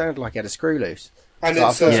he sounded like he had a screw loose. And So I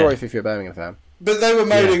it's, feel sorry if you're a Birmingham fan. but they were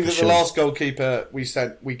moaning for that sure. the last goalkeeper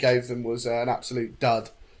we gave them was an absolute dud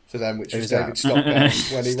for them, which was Who's that? David Stockdale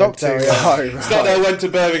when he Stockdale, went to yeah. Stockdale went to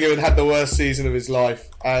Birmingham and had the worst season of his life.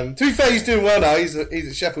 To be fair, he's doing well now. He's at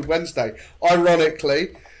Sheffield Wednesday, ironically.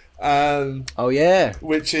 Oh yeah,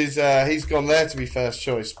 Which is he's gone there to be first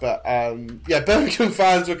choice, but Birmingham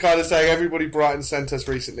fans were kind of saying everybody Brighton sent us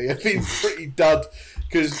recently have been pretty dud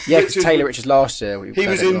because Taylor Richards last year he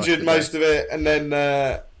was injured most of it, and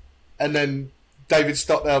then David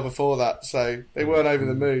Stockdale before that, so they weren't over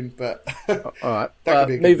the moon. But all right, that could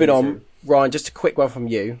be a good moving move on, for him. Ryan. Just a quick one from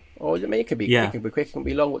you. Or I mean, it can be quick, it can be quick, it can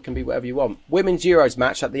be long, it can be whatever you want. Women's Euros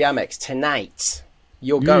match at the Amex tonight.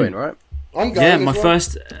 You're going, right? I'm going. Yeah, as my well.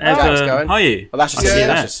 first Jack's ever. going. How are you? Well, that's just Yeah.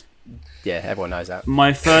 that's just everyone knows that.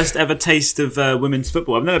 My first ever taste of women's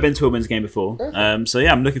football. I've never been to a women's game before, so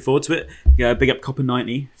yeah, I'm looking forward to it. Big up Copper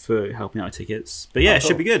 90 for helping out with tickets. But yeah, it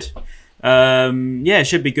should be good. It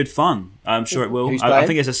should be good fun. I'm sure it will. Who's I playing?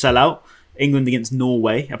 think it's a sellout. England against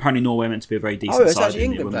Norway. Apparently, Norway meant to be a very decent it's side actually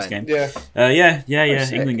in the England women's playing. game. Yeah,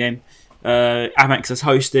 sick. England game. Amex is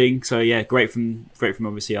hosting, so yeah, great from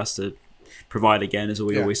obviously us to provide again, as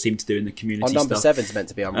we always seem to do in the community Our number stuff. 7's meant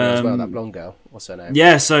to be on as well. That blonde girl. What's her name?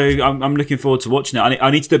 Yeah, so I'm looking forward to watching it. I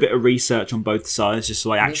need to do a bit of research on both sides, just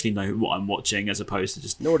so I actually know what I'm watching, as opposed to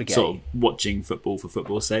just Nordic sort of watching football for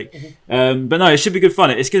football's sake. But no, it should be good fun.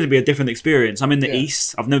 It's going to be a different experience. I'm in the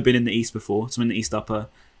East. I've never been in the East before, so I'm in the East Upper.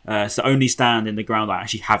 It's the only stand in the ground I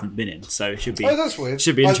actually haven't been in, so it should be. Oh, that's weird.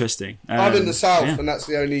 Should be interesting. I'm in the south, yeah. and that's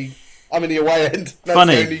the only. I'm in the away end. That's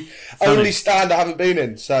Funny. the only stand I haven't been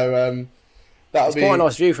in. So that'll It's be quite a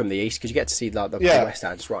nice view from the east because you get to see the West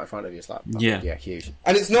Stand just right in front of you. It's like huge.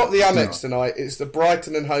 And it's not the Amex tonight. It's the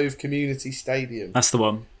Brighton and Hove Community Stadium. That's the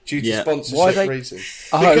one. Due to Yeah. sponsorship reasons.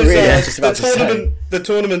 Oh, Because really? I was just about to say. the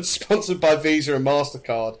tournament's sponsored by Visa and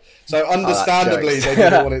MasterCard. So understandably jokes. they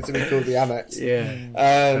didn't want it to be called the Amex.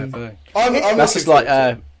 I'm That's just like looking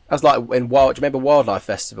forward that's like in do you remember Wildlife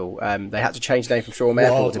Festival? They had to change the name from Shoreham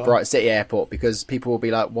Airport to Wildlife. Brighton City Airport because people will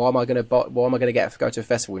be like, why am I going to go to a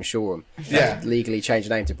festival in Shoreham? They had to legally change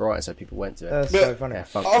the name to Brighton, so people went to it. That's But so funny. Yeah,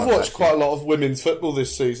 fun, I've fun watched fact, quite a lot of women's football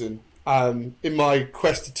this season. In my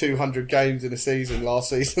quest to 200 games in a season last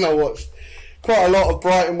season, I watched quite a lot of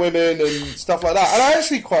Brighton women and stuff like that, and I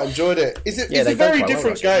actually quite enjoyed it. It's a they've very done quite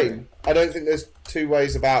different well, actually. game. I don't think there's two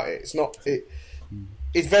ways about it. It's not.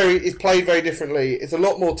 It's played very differently. It's a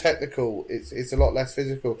lot more technical. It's a lot less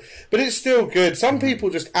physical, but it's still good. Some people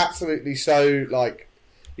just absolutely talk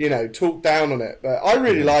down on it, but I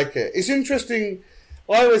really like it. It's interesting.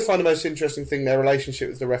 I always find the most interesting thing their relationship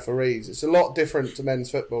with the referees. It's a lot different to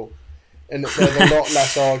men's football, and there's a lot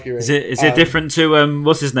less arguing. Is it different to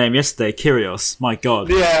what's his name yesterday? Kyrgios. My God.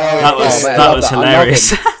 Yeah, That was man, that was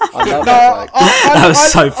hilarious. I love No, that. That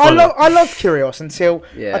was so funny. I loved Curios until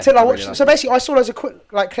Yeah, I I watched. really like So basically, I saw loads of quick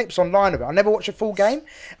clips online of it. I never watched a full game,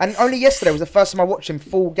 and only yesterday was the first time I watched him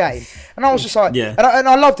full game. And I was just like, Yeah. and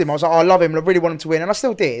I loved him. I was like, I love him, and I really want him to win, and I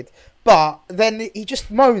still did. But then he just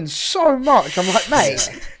moans so much. I'm like, mate,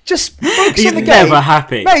 just focus He's on the game. never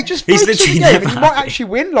happy. Mate, just He's focus on the literally game, never and you might happy. actually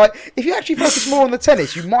win. Like, if you actually focus more on the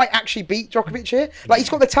tennis, you might actually beat Djokovic here. Like, he's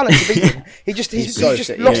got the talent to beat him. He's so just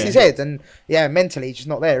sick, lost yeah. his head, and mentally he's just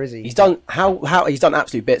not there, is he? He's done he's done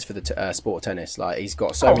absolute bits for the sport of tennis. Like he's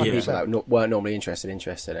got so many people that weren't normally interested in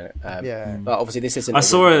it. But obviously this isn't. I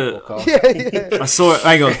saw a I saw it.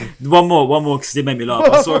 Hang on, one more because it made me laugh.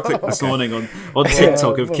 I saw a clip this morning on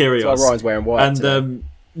TikTok of That's Kyrgios. why Ryan's wearing white. And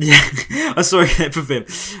I saw a clip of him,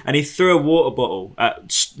 and he threw a water bottle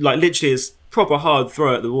at literally his proper hard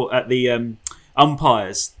throw at the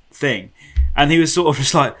umpire's thing. And he was sort of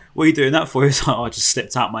just like, what are you doing that for? He was like, I just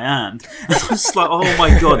slipped out my hand. And I was like, oh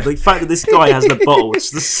my God, the fact that this guy has the bottle,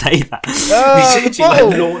 just to say that.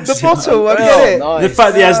 The bottle, I get it. Nice. The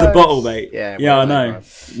fact that he has the bottle, mate. Yeah, I know.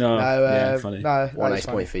 No, funny. No, One that ace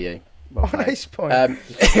was point for you. One ace point.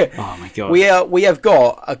 Oh my God. We have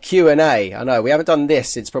got a Q&A. I know we haven't done this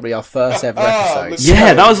since probably our first ever episode.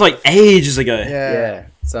 Yeah, that was like ages ago. Yeah.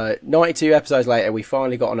 So 92 episodes later, we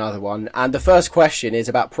finally got another one, and the first question is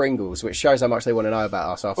about Pringles, which shows how much they want to know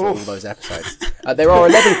about us after all those episodes. There are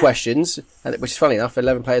 11 questions, which is funny enough,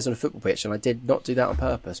 11 players on a football pitch, and I did not do that on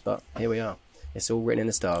purpose, but here we are. It's all written in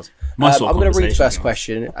the stars. I'm going to read the first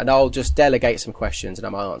question, and I'll just delegate some questions, and I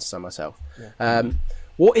might answer some myself.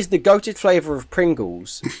 What is the goated flavour of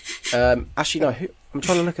Pringles? Actually, no. I'm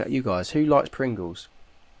trying to look at you guys. Who likes Pringles?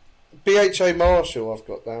 BHA Marshall, I've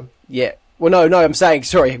got down. Yeah. Well, no. I'm saying,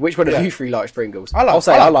 sorry. Which one of you three likes Pringles? I like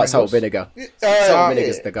salt Pringles. vinegar. Salt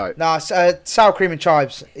vinegar's the goat. Sour cream and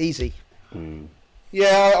chives, easy.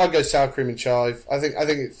 Yeah, I'd go sour cream and chive. I think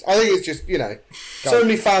it's just so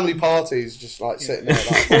many family parties just like sitting there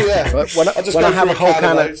like, oh yeah. When I have a whole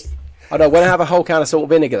can of I know when I have a whole can of salt and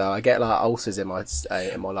vinegar though, I get like ulcers in my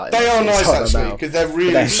like. They are nice actually because they're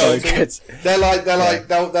really salty. So good. They're like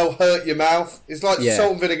they'll hurt your mouth. It's like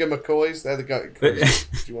salt and vinegar McCoys. They're the go-to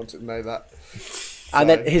if you want to know that. And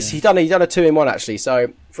then he's done a 2-in-1 actually.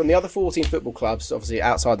 So from the other 14 football clubs, obviously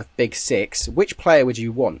outside the big 6, which player would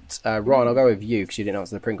you want? Ryan, I'll go with you because you didn't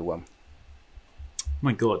answer the Pringle one. Oh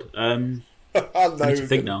my God, I need to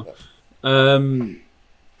think now.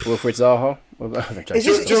 Wilfried Zaha. Do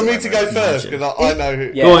you want me to go first? Because I know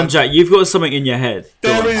who. Yeah. Go on, Jack. You've got something in your head.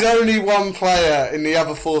 There is only one player in the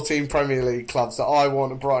other 14 Premier League clubs that I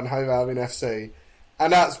want at Brighton Hove Albion FC,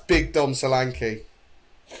 and that's Big Dom Solanke.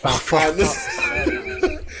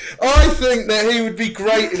 I think that he would be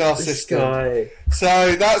great in our system.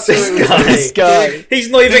 So that's this guy. He's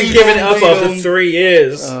not even giving it up after 3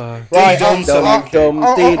 years. Right, on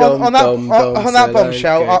that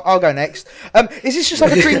bombshell, I'll go next. Is this just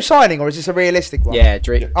like a dream signing or is this a realistic one? Yeah,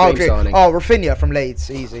 dream signing. Oh, Rafinha from Leeds,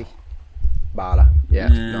 easy. Bala, yeah,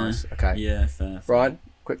 nice. Okay, yeah, fair. Ryan,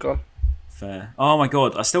 quick one. Fair. Oh my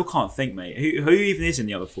God, I still can't think, mate. Who even is in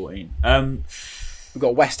the other 14? We've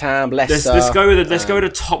got West Ham, Leicester. Let's go with a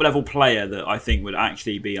top level player that I think would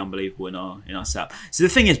actually be unbelievable in our setup. So the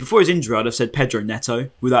thing is, before his injury, I'd have said Pedro Neto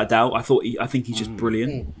without a doubt. I think he's just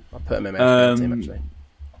brilliant. I put him in my team actually.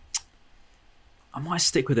 I might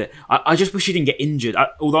stick with it. I just wish he didn't get injured.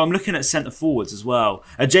 Although I'm looking at centre forwards as well.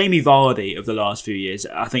 Jamie Vardy of the last few years.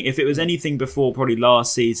 I think if it was anything before probably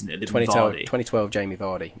last season, it'd have been Vardy. 2012 Jamie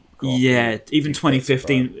Vardy. Yeah, even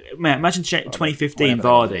 2015. Man, imagine 2015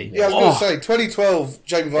 Vardy. Yeah, I was going to say 2012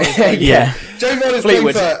 Jamie Vardy. Yeah, Jamie Vardy's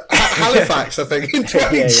playing for Halifax, I think, in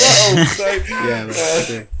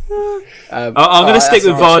 2012. I'm going to stick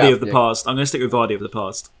with Vardy of the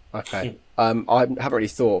past. Okay. I haven't really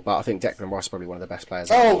thought, but I think Declan Rice is probably one of the best players.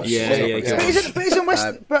 Oh, yeah.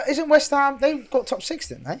 But isn't West Ham? They got top 6,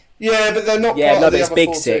 didn't they? Yeah, but they're not. Yeah, part no, of but the it's other big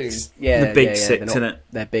 14. 6. Yeah, the big 6, isn't it?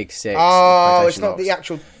 They're big 6. Oh, it's not the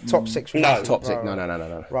actual top 6. No, top 6.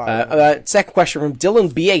 No. Right. Second question from Dylan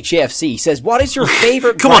BHFC says, "What is your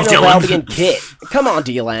favourite Come on, Brighton Dylan. Albion kit?" Come on,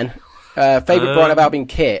 Dylan. Favourite Brighton Albion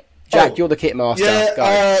kit. Jack, you're the kit master.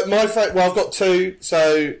 Yeah, my favourite. Well, I've got 2.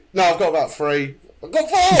 So no, I've got about 3. I've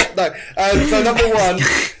got 4. No. So number 1.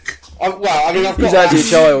 I've got. He's actually a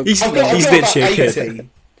child. He's about literally a kid. 80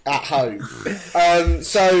 at home.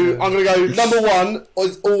 So I'm going to go number 1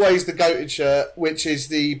 is always the goated shirt, which is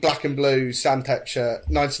the black and blue Santec shirt,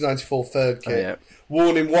 1994 third kit. Oh, yeah.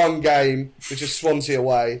 Worn in one game, which is Swansea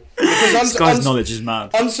away. This guy's knowledge is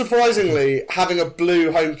mad. Unsurprisingly, having a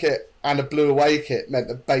blue home kit and a blue away kit meant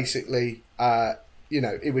that basically,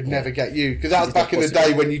 it would never get you. Because that was back in the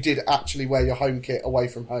day when you did actually wear your home kit away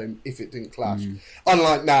from home if it didn't clash.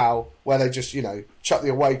 Unlike now, where they just, chuck the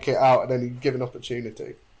away kit out and then you give an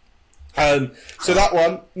opportunity. So that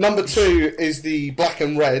one. Number 2 is the black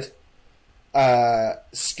and red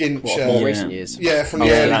skint shirt. More recent years. Yeah, from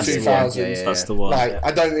the early 2000s. That's the one.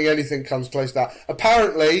 I don't think anything comes close to that.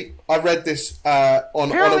 Apparently, I read this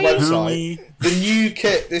on a website. The new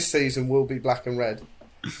kit this season will be black and red.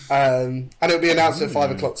 And it'll be announced at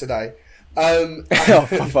 5 o'clock today. Oh,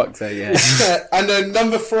 for fuck's sake, yeah. And then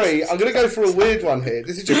number 3, I'm going to go for a weird one here.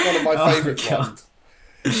 This is just one of my favourite ones.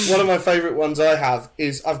 One of my favourite ones I have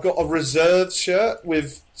is I've got a reserves shirt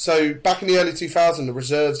with. So back in the early 2000s, the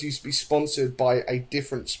reserves used to be sponsored by a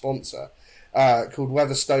different sponsor called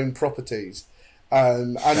Weatherstone Properties.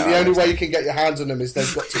 And the only way you can get your hands on them is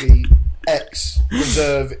they've got to be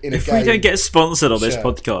ex-reserve in a game. If we don't get sponsored on this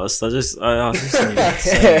podcast, I just so I was going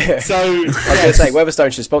to say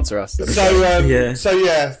Weatherstone should sponsor us.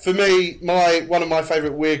 So for me, one of my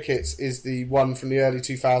favourite weird kits is the one from the early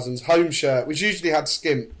 2000s home shirt, which usually had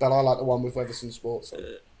skimp, but I like the one with Weatherstone Sports on.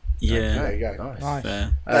 Yeah, there you go. Nice.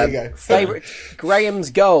 There you go. Favorite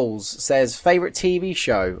Graham's Goals says favorite TV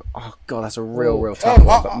show. Oh god, that's a real tough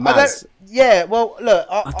one. But Maz. Yeah, well, look,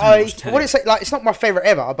 I what it's like. It's not my favourite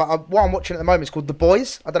ever, but what I'm watching at the moment is called The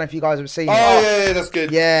Boys. I don't know if you guys have seen it. Yeah, that's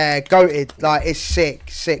good. Yeah, goated. Like it's sick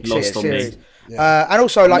Lost on series. me. Yeah. And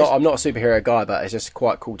also, like, I'm not a superhero guy, but it's just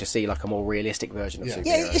quite cool to see like a more realistic version of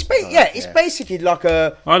superheroes. It's basically like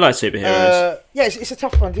a. I like superheroes. It's a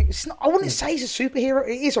tough one. It's not. I wouldn't say it's a superhero.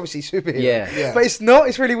 It is obviously a superhero. Yeah. But it's not.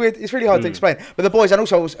 It's really weird. It's really hard to explain. But The Boys, and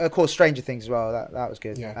also of course Stranger Things as well. That was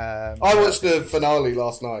good. Yeah. I watched the finale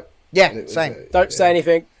last night. Yeah, same. Don't say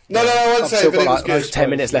anything. No, I won't say it, but it was good. 10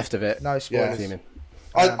 minutes left of it. No spoilers.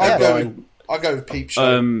 I'll go with Peep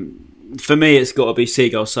Show. For me, it's got to be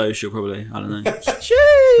Seagull Social, probably. I don't know.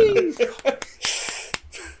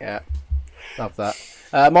 Yeah. Love that.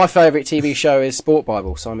 My favourite TV show is Sport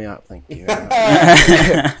Bible. Sign me up, thank you.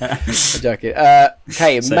 I'm joking.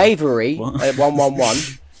 Okay, Mavery at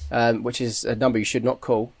 111, which is a number you should not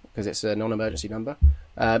call because it's a non-emergency number.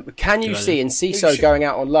 Can you see in CISO going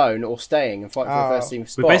out on loan or staying and fighting for the first team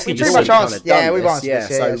spot? We basically pretty much answered. Yeah, we've answered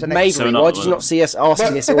this. So Mavery, why did you not see us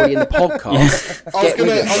asking this already in the podcast? I was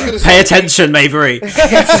gonna Pay attention, Mavery.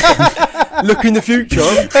 Look in the future.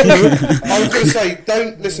 I was going to say,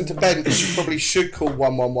 don't listen to Ben because you probably should call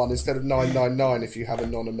 111 instead of 999 if you have a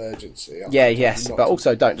non-emergency. But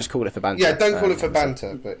also don't just call it for banter. Yeah, don't call it for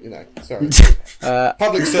banter, but sorry.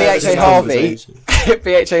 Public service.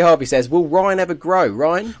 BHA Harvey says, will Ryan ever grow?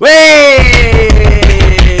 Ryan? Whey!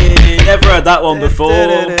 Never heard that one before. I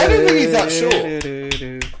don't think he's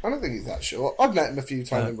that short. I've met him a few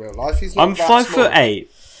times in real life. He's not I'm that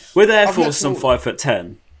 5'8". With Air Force, I'm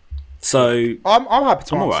 5'10". So I'm happy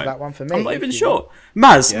to answer that one for me. I'm not even sure.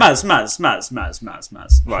 Maz.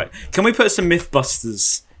 Right. Can we put some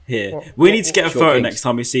Mythbusters here? We need to get a photo next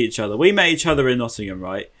time we see each other. We met each other in Nottingham,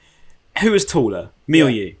 right? Who was taller, me or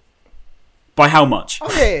you? By how much?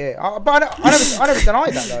 Oh yeah. But I never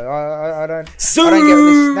denied that though. I don't get where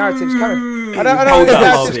this narrative's coming. I don't know where this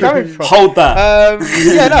narrative's coming from. Hold that.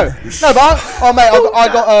 But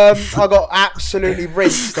I got absolutely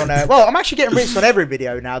rinsed on well, I'm actually getting rinsed on every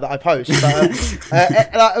video now that I post. But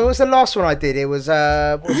it was the last one I did. It was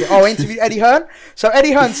I interviewed Eddie Hearn. So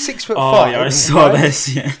Eddie Hearn's 6'5". Oh yeah, I saw this.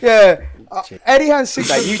 Yeah. Eddie Hearn's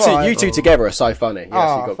 6'5". You two together are so funny. You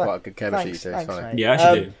actually got quite a good chemistry. Thanks, funny. Yeah, I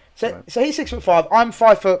actually do. So he's 6'5". I'm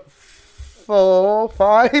 5'5" on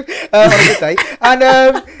a good day,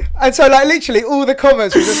 and so like literally all the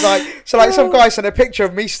comments were just like some guy sent a picture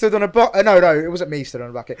of me stood on a bucket. No, it wasn't me stood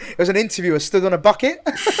on a bucket. It was an interviewer stood on a bucket,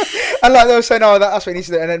 and like they were saying, that's what he needs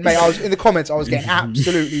to do. And then mate, I was in the comments, I was getting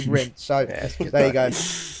absolutely rinsed. So there you go.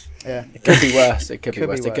 Yeah, it could be worse. It could be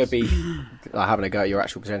worse. It could be like having a go at your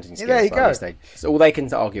actual presenting skills. There you go. It's all they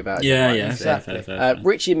can argue about. Yeah, exactly. Fair.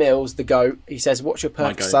 Richie Mills, the GOAT, he says, "What's your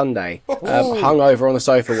perfect Sunday? Hung over on the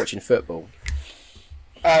sofa watching football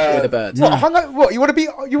with the birds." What you want to be?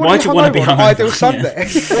 Why do you want to be hungover on an ideal Sunday?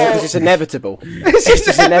 Because it's inevitable. It's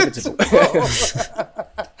just inevitable.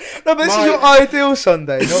 No, but this is your ideal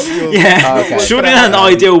Sunday, not your. Yeah. Surely in an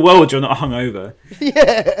ideal world, you're not hungover.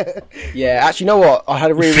 Yeah. Actually, you know what? I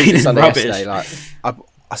had a really good Sunday yesterday. Like,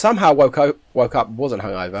 I somehow woke up, wasn't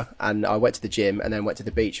hungover, and I went to the gym and then went to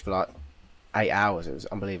the beach for like 8 hours. It was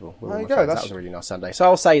unbelievable. There you go. That was a really nice Sunday. So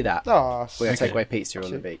I'll say that. Oh, we're gonna take away pizza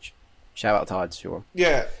on the beach. Shout out Tides, sure.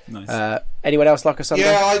 Yeah. Nice. Anyone else like a Sunday?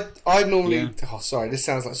 Yeah, I normally. Yeah. Oh, sorry, this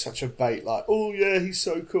sounds like such a bait. Like, oh yeah, he's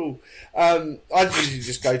so cool. I'd usually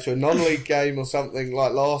just go to a non-league game or something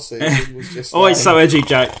like last season. Was just. Oh, it's so edgy,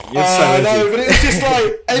 Jack. You're so edgy. No, but it was just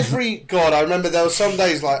like God. I remember there were some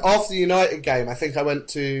days like after the United game. I think I went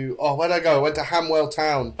to. Oh, where'd I go? I went to Hamwell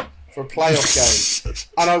Town for a playoff game,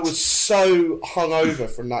 and I was so hungover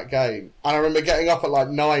from that game. And I remember getting up at like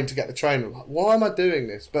 9 to get the train. I'm like, why am I doing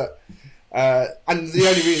this? But. And the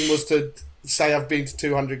only reason was to say I've been to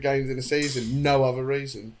 200 games in a season, no other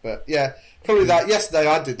reason. But yeah, probably that. Yesterday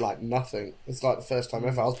I did like nothing. It's like the first time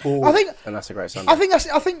ever. I was bored. And that's a great Sunday. I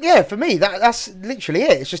think for me that's literally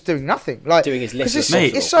it. It's just doing nothing. Like doing his list.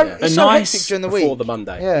 It's so hectic during the week. Before the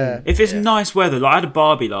Monday. Yeah. If it's nice weather, like I had a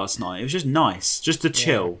barbie last night. It was just nice, just to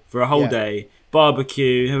chill for a whole day,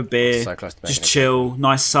 barbecue, have a beer, so close to just chill,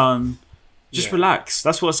 nice sun. Just relax.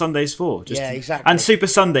 That's what a Sunday's for. Exactly. And Super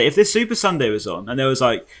Sunday. If this Super Sunday was on and there was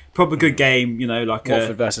like proper good game, like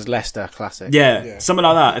Watford versus Leicester classic. Yeah, something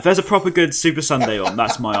like that. If there's a proper good Super Sunday on,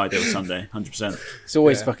 that's my ideal Sunday, 100%. It's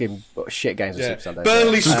always fucking shit games on Super Sunday.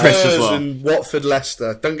 Burnley Spurs and Watford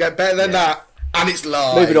Leicester. Don't get better than that. And it's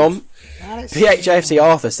live. Moving on. PHAFC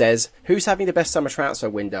Arthur says, who's having the best summer transfer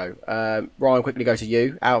window? Ryan, quickly go to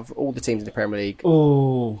you. Out of all the teams in the Premier League.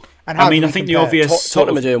 Oh, I think the obvious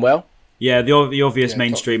Tottenham are doing well. Yeah, the obvious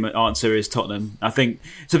mainstream answer is Tottenham. I think,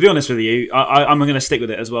 to be honest with you, I'm going to stick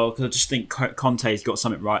with it as well because I just think Conte's got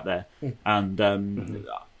something right there, and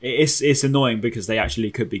it's annoying because they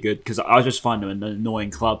actually could be good because I just find them an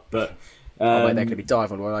annoying club. But they're going to be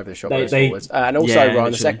diving all over the shop forwards. And also, Ryan,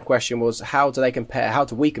 literally. The second question was how do we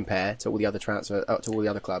compare to all the other to all the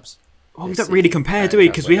other clubs? Well, we don't really compare, do we?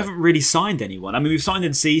 Because we haven't really signed anyone. I mean, we've signed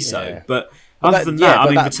in CISO, but other than that,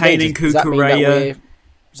 retaining Cucurella.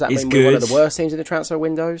 Does that mean we're one of the worst teams in the transfer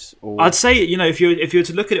windows? Or? I'd say, if you were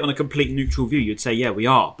to look at it on a complete neutral view, you'd say, yeah, we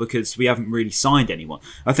are, because we haven't really signed anyone.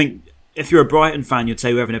 I think if you're a Brighton fan, you'd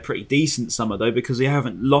say we're having a pretty decent summer, though, because we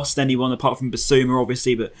haven't lost anyone apart from Basuma,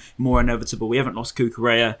 obviously, but more inevitable. We haven't lost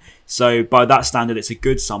Cucurella. So by that standard, it's a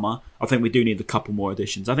good summer. I think we do need a couple more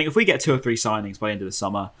additions. I think if we get 2 or 3 signings by the end of the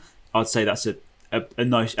summer, I'd say that's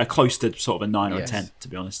a close to sort of a 9 or a Yes. 10, to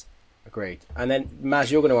be honest. Agreed. And then,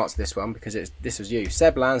 Maz, you're going to answer this one because this was you.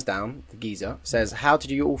 Seb Lansdowne, the geezer, says, how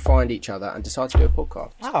did you all find each other and decide to do a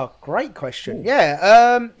podcast? Oh, great question.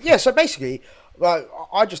 Yeah. So basically, like,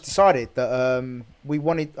 I just decided that I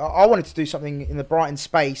wanted to do something in the Brighton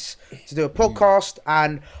space to do a podcast,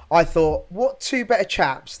 and I thought, what two better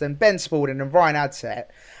chaps than Ben Spalding and Ryan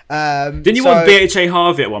Adset? Didn't you want BHA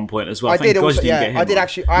Harvey at one point as well? I Thank did God also. you didn't Yeah, get him I did on.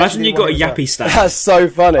 actually. Imagine you got a yappy stand. That's so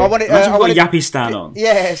funny. Imagine Imagine you got a yappy stand on.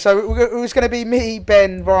 Yeah, so it was going to be me,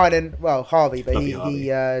 Ben, Ryan, and Harvey, but Lovely he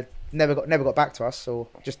Harvey. never got back to us, or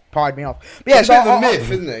just pied me off. But yeah, He's a bit of a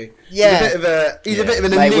myth, isn't he? Yeah. He's a bit of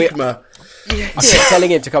an Mate, enigma. I keep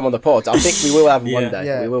telling him to come on the pod. I think we will have him one day.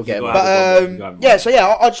 Yeah. We will get him on. But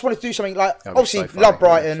I just wanted to do something like, That'd be obviously so funny. love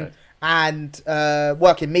Brighton and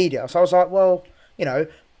work in media. So I was like, well,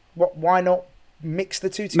 why not mix the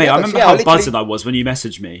two together? Mate, I remember So, how literally- buzzing I was when you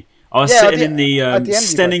messaged me. I was Yeah, I sitting did- in the I DM'd you,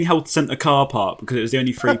 Stenning Health Centre car park because it was the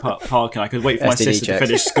only free parking. I could wait for my STD sister to checks.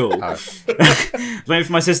 finish school. I was waiting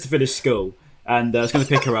for my sister to finish school, and I was going to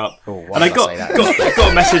pick her up. why And I did I got, say that?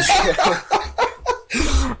 got a message.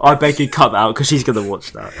 I beg you cut that out because she's going to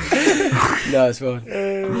watch that. No, it's fine.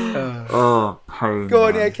 Oh, pain. Go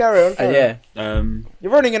on, yeah, carry on. Yeah.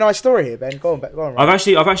 You're running a nice story here, Ben. Go on, Ryan. I've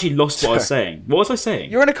actually lost what I was saying. What was I saying?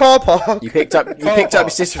 You're in a car park. You picked up your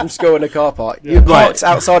sister from school in a car park. You parked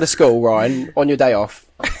outside of school, Ryan, on your day off.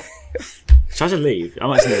 Should I just leave? I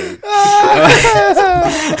might leave.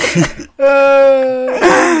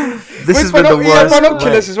 This has been the worst.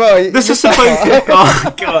 Binoculars as well. This is supposed to.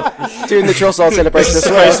 Oh god! Doing the Trossard celebration as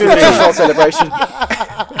well. Doing the Trossard celebration.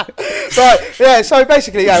 Right, yeah, so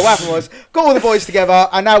basically, what happened was, got all the boys together,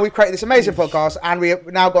 and now we've created this amazing podcast, and we've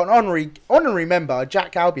now got an honorary member,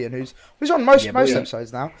 Jack Albion, who's on most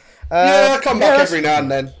episodes now. I come back every now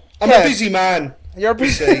and then. I'm a busy man. You're a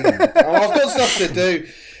busy. I've got stuff to do.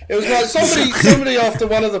 It was like somebody after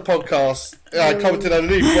one of the podcasts commented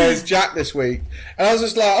underneath, where's Jack this week? And I was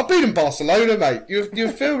just like, I've been in Barcelona, mate. You're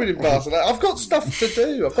filming in Barcelona. I've got stuff to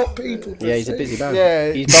do. I've got people to Yeah, he's see. a busy man.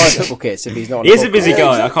 Yeah. He's buying football kits if he's not on He is a podcast. busy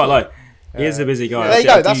guy. I can't lie. He is a busy guy. There you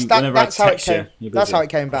go. That's how it came. That's how it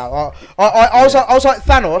came about. I was like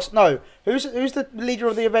Thanos. No, who's the leader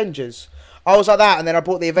of the Avengers? I was like that, and then I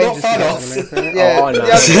brought the Avengers. Thanos. Yeah, Iron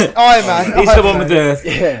Man. Iron Man. He's the one with the.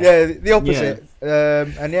 Yeah, the opposite.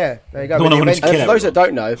 And yeah, there you go. The one I wanted to And kill for those that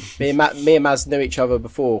don't know, me and Maz knew each other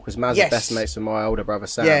before because Maz Yes. is best mates with my older brother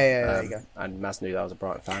Sam. Yeah, there you go. And Maz knew that I was a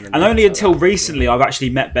Brighton fan. And only until recently I've actually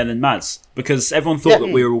met Ben and Mads because everyone thought that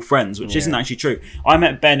we were all friends, which isn't actually true. I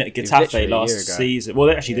met Ben at literally Getafe a last year ago. season. Well,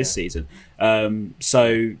 actually this season.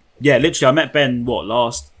 So yeah, literally I met Ben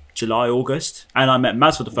last July, August, and I met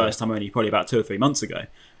Mads for the first time only probably about 2 or 3 months ago.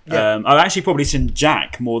 I've actually probably seen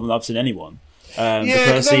Jack more than I've seen anyone because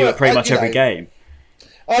I see you at pretty much every game.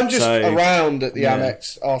 I'm just around at the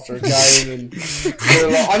Amex after a game, and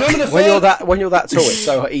I remember the first, when you're that tall, it's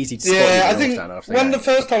so easy to spot. Yeah, I think when the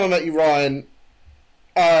first time I met you, Ryan.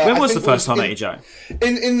 When was the first time I met you, Jack?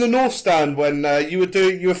 In the North Stand when you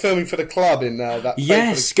were filming for the club in that.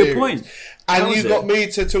 Yes, good point. And you got me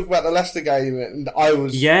to talk about the Leicester game, and I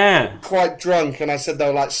was quite drunk, and I said there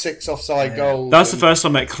were like 6 offside goals. That's the first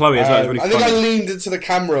time I met Chloe as well. It was really I think funny. I leaned into the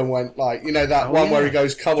camera and went like, that one where he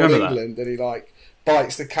goes, "Come on, England," and he like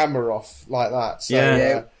bites the camera off like that.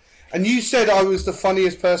 So, and you said I was the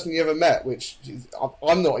funniest person you ever met, which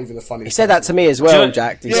I'm not even the funniest. He said that to me as well,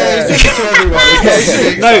 Jack. He said it to everyone. He's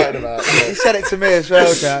really excited about it. He said it to me as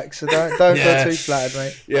well, Jack. So don't go too flattered,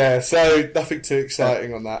 mate. Yeah, so nothing too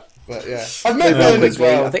exciting on that. But yeah, I've met Ben as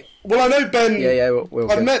well. I know Ben.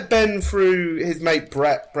 I've met Ben through his mate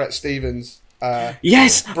Brett Stevens.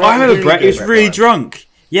 Yes, I remember Brett. He was really drunk.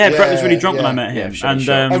 Yeah, Brett was really drunk when I met him.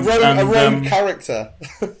 A rogue character.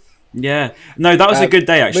 Yeah, no, that was a good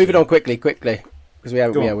day actually. Moving on quickly because we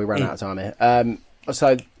ran out of time here.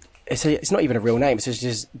 So it's not even a real name. It's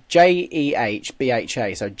just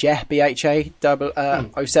JEHBHA. So Jeh BHA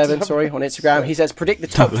 07. Sorry, on Instagram. He says predict the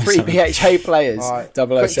top 3 BHA players. Right.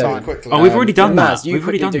 007. Oh, we've already done that. Maz, We've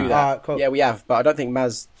already done that. Alright, cool. Yeah, we have, but I don't think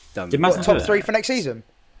Maz done. Did Maz that. do Top 3 for next season.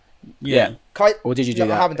 Yeah. Or did you do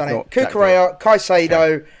that? I haven't done If it. not, Jack did. Cucurella,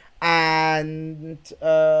 Caicedo, and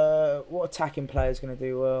what attacking player is going to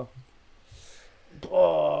do well?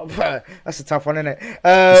 Oh, that's a tough one, isn't it?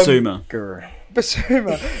 Basuma.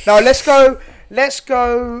 Basuma. No, let's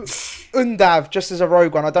go Undav just as a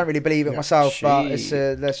rogue one. I don't really believe it myself, but let's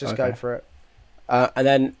just go for it. And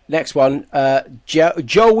then next one,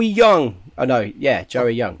 Joey Young. Oh no, yeah,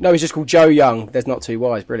 Joey Young. No, he's just called Joe Young. There's not 2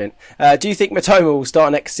 Y's. Brilliant. Do you think Matoma will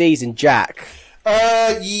start next season, Jack?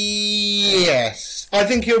 Yes. I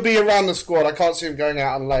think he'll be around the squad. I can't see him going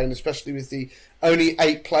out on loan, especially with the only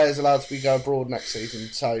 8 players allowed to go abroad next season.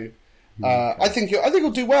 So I think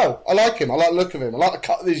he'll do well. I like him. I like the look of him. I like the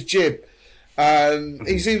cut of his jib.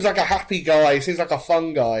 He seems like a happy guy. He seems like a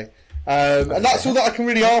fun guy. And that's all that I can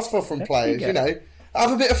really ask for from players, you know.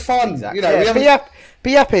 Have a bit of fun. Exactly. You know,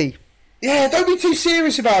 be happy. Yeah, don't be too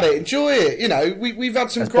serious about it. Enjoy it. You know, we've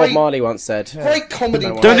had some As great... Bob Marley once said. Great comedy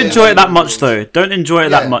players. Don't enjoy it that much, though. Don't enjoy it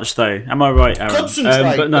that much, though. Am I right, Aaron?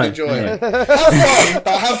 Concentrate, but no. enjoy it. Have fun,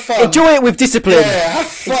 but have fun. Enjoy it with discipline. Yeah, have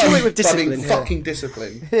fun. Enjoy it with discipline. Fucking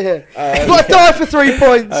discipline. You've got to die for 3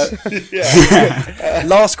 points.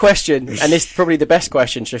 Last question, and this is probably the best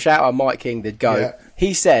question, so shout out Mike King, the GOAT. Yeah.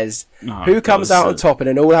 He says, who comes out on top in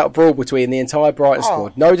an all-out brawl between the entire Brighton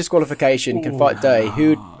squad? No disqualification, can fight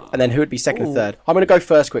dirty. And then who would be second and third? I'm going to go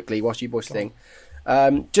first quickly whilst you boys think.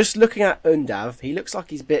 Just looking at Undav, he looks like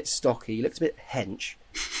he's a bit stocky. He looks a bit hench.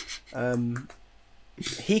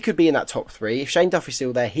 He could be in that top 3. If Shane Duffy's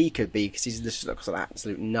still there, he could be, because he just looks like an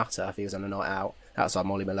absolute nutter if he was on a night out outside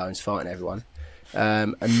Molly Malone's fighting everyone.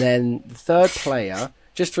 And then the third player,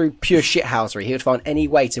 just through pure shithousery, he would find any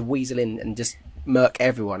way to weasel in and just murk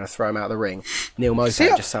everyone and throw him out of the ring. Neil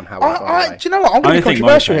Mopé just somehow went away. Do you know what? I'm going to be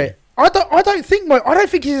controversial here. I don't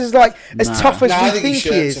think he's like as tough as we think he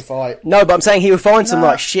is. No, but I'm saying he would find some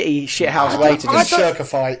like shithouse way to just shirk a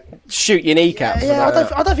fight, shoot your kneecaps. Yeah, I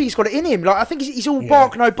don't think he's got it in him. Like I think he's all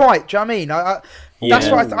bark no bite. Do you know what I mean? That's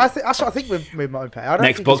what I think with Mopé.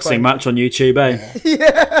 Next boxing match on YouTube, eh?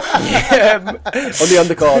 On the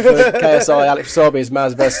undercard for KSI, Alex Sabi's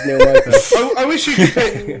Maz versus Neil Mopé. I wish you could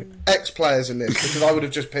pick ex-players in this, because I would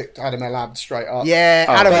have just picked Adam El-Abd straight up. Yeah,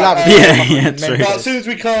 Adam El-Abd. True. But as soon as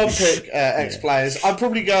we can't pick ex-players, I'd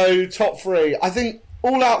probably go top 3. I think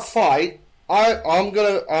all-out fight. I'm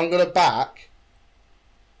gonna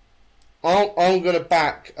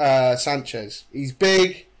back Sanchez. He's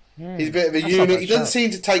big. He's a bit of a unit. He doesn't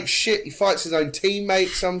seem to take shit. He fights his own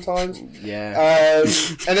teammates sometimes. Yeah.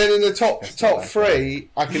 And then in the top 3,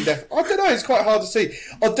 I can I don't know. It's quite hard to see.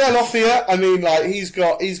 Odell Offia. I mean, like he's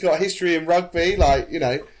got history in rugby. Like you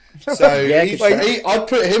know, so I'd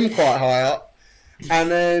put him quite high up.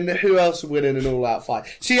 And then who else would win in an all-out fight?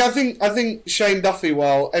 See, I think Shane Duffy.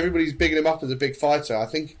 While everybody's bigging him up as a big fighter, I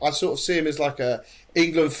think I sort of see him as like a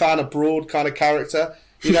England fan abroad kind of character.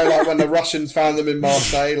 You know, like when the Russians found them in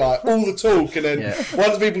Marseille, like all the talk, and then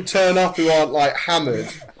once people turn up who aren't like hammered,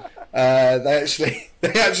 they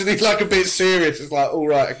actually like a bit serious. It's like, all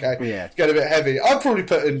right, okay, it's getting a bit heavy. I'd probably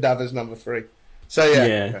put Undav as number 3. So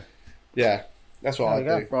yeah, that's what I'd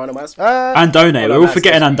do. Ryan West. Andone, we're all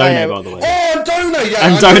forgetting Andone, by the way. Oh, Andone,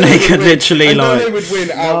 Andone could literally Andone would win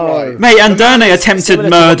outright. Mate, Andone attempted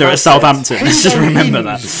murder at Southampton. Let's just remember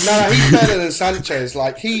that. No, he's better than Sanchez.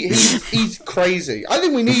 Like he's crazy. I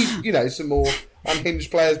think we need some more unhinged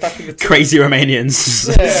players back in the team. Crazy Romanians.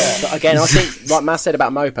 Yeah. But again, I think like Matt said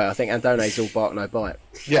about Mopé, I think Andone's all bark no bite.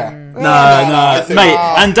 Yeah. No, mate.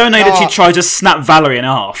 Andone literally tried to snap Valerie in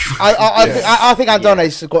half. I think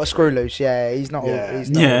Andone's got a screw loose. Yeah, he's not.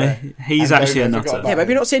 He's actually a nutter. Yeah, but have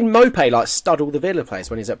you not seen Mopé like stud all the Villa players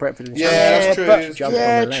when he's at Brentford? And that's true.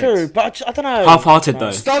 True. But I don't know. Half-hearted though.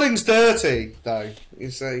 Studding's dirty though. You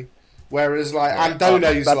see. Whereas, like,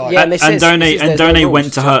 Andone's like... Yeah, Andone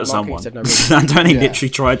went to hurt someone. Andone literally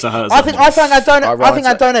tried to hurt someone. I think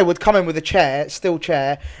Andone would come in with a steel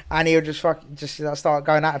chair, and he would just start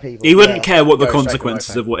going at people. He wouldn't care what the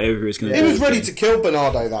consequences of whatever he was going to do. He was ready to kill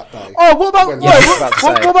Bernardo that day. Oh, what about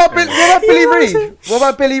Billy Reid? What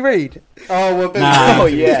about Billy Reid? Oh, well,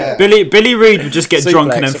 Billy Reid would just get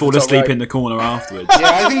drunk and then fall asleep in the corner afterwards.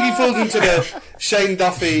 Yeah, I think he falls into the Shane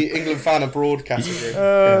Duffy England fan abroad category.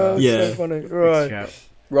 So funny. Right.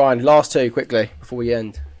 Ryan, last 2 quickly before we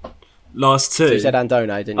end. Last 2. So you said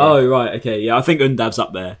Andone, didn't you? Oh right, okay, yeah. I think Undav's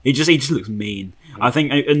up there. He just looks mean. I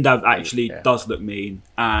think Undav actually does look mean,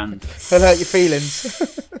 and he'll hurt your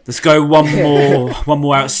feelings. Let's go one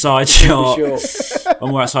more outside shot.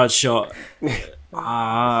 One more outside shot. Do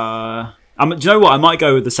you know what? I might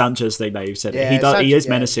go with the Sanchez thing that you said. He is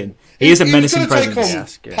menacing. He is a menacing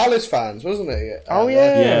presence. Palace fans, wasn't he? Oh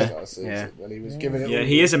yeah. When he was giving it.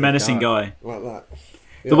 He is a menacing guy. Like that.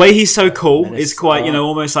 The way he's so cool is quite,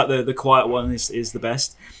 almost like the quiet one is the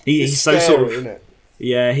best. He's so scary, sort of, isn't it?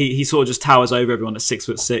 Yeah. He sort of just towers over everyone at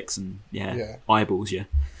 6'6" and eyeballs you.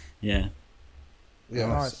 Yeah. Yeah.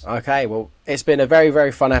 Nice. Okay, well, it's been a very,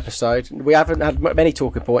 very fun episode. We haven't had many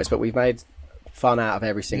talking points, but we've made fun out of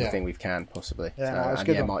every single thing we can possibly. Yeah, that was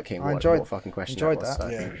good. Mike King, what a fucking question enjoyed that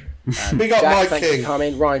was. So. Big up Jack, Mike thank King. you for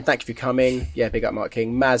coming. Ryan, thank you for coming. Yeah, big up Mike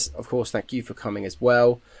King. Maz, of course, thank you for coming as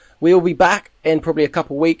well. we'll be back in probably a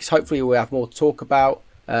couple of weeks. Hopefully we'll have more to talk about.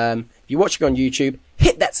 If you're watching on YouTube,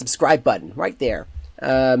 hit that subscribe button right there.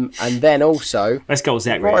 And then also, let's go,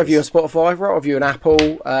 Zach. Write a review on Spotify, write a review on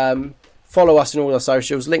Apple. Follow us on all our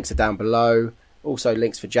socials. Links are down below. Also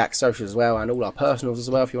links for Jack's socials as well, and all our personals as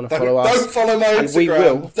well if you want to follow us. Don't follow my Instagram. We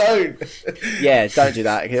will. Don't. Yeah, don't do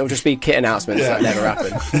that. It'll just be kit announcements. That never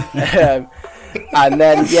happen. And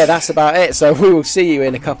then, that's about it. So we will see you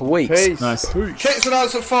in a couple of weeks. Peace. Nice. Kits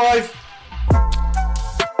announced at 5.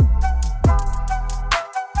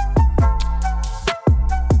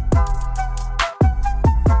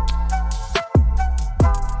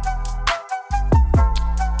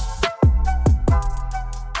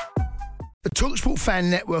 The TalkSport Fan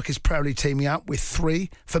Network is proudly teaming up with 3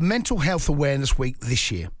 for Mental Health Awareness Week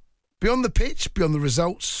this year. Beyond the pitch, beyond the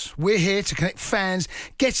results, we're here to connect fans,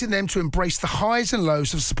 getting them to embrace the highs and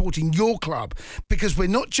lows of supporting your club, because we're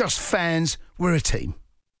not just fans, we're a team.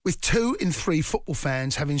 With 2 in 3 football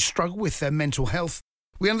fans having struggled with their mental health,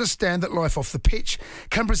 we understand that life off the pitch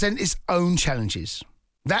can present its own challenges.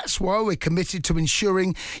 That's why we're committed to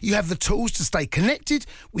ensuring you have the tools to stay connected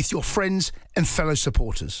with your friends and fellow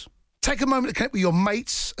supporters. Take a moment to connect with your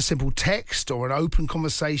mates. A simple text or an open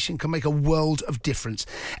conversation can make a world of difference.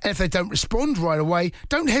 And if they don't respond right away,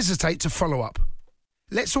 don't hesitate to follow up.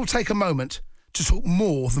 Let's all take a moment to talk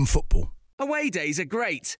more than football. Away days are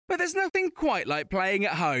great, but there's nothing quite like playing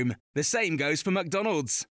at home. The same goes for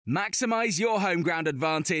McDonald's. Maximise your home ground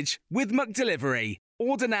advantage with McDelivery.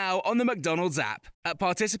 Order now on the McDonald's app. At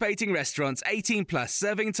participating restaurants, 18 plus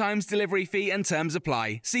serving times, delivery fee and terms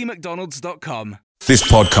apply. See mcdonalds.com. This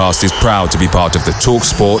podcast is proud to be part of the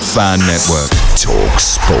TalkSport Fan Network.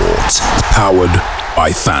 TalkSport. Powered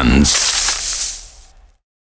by fans.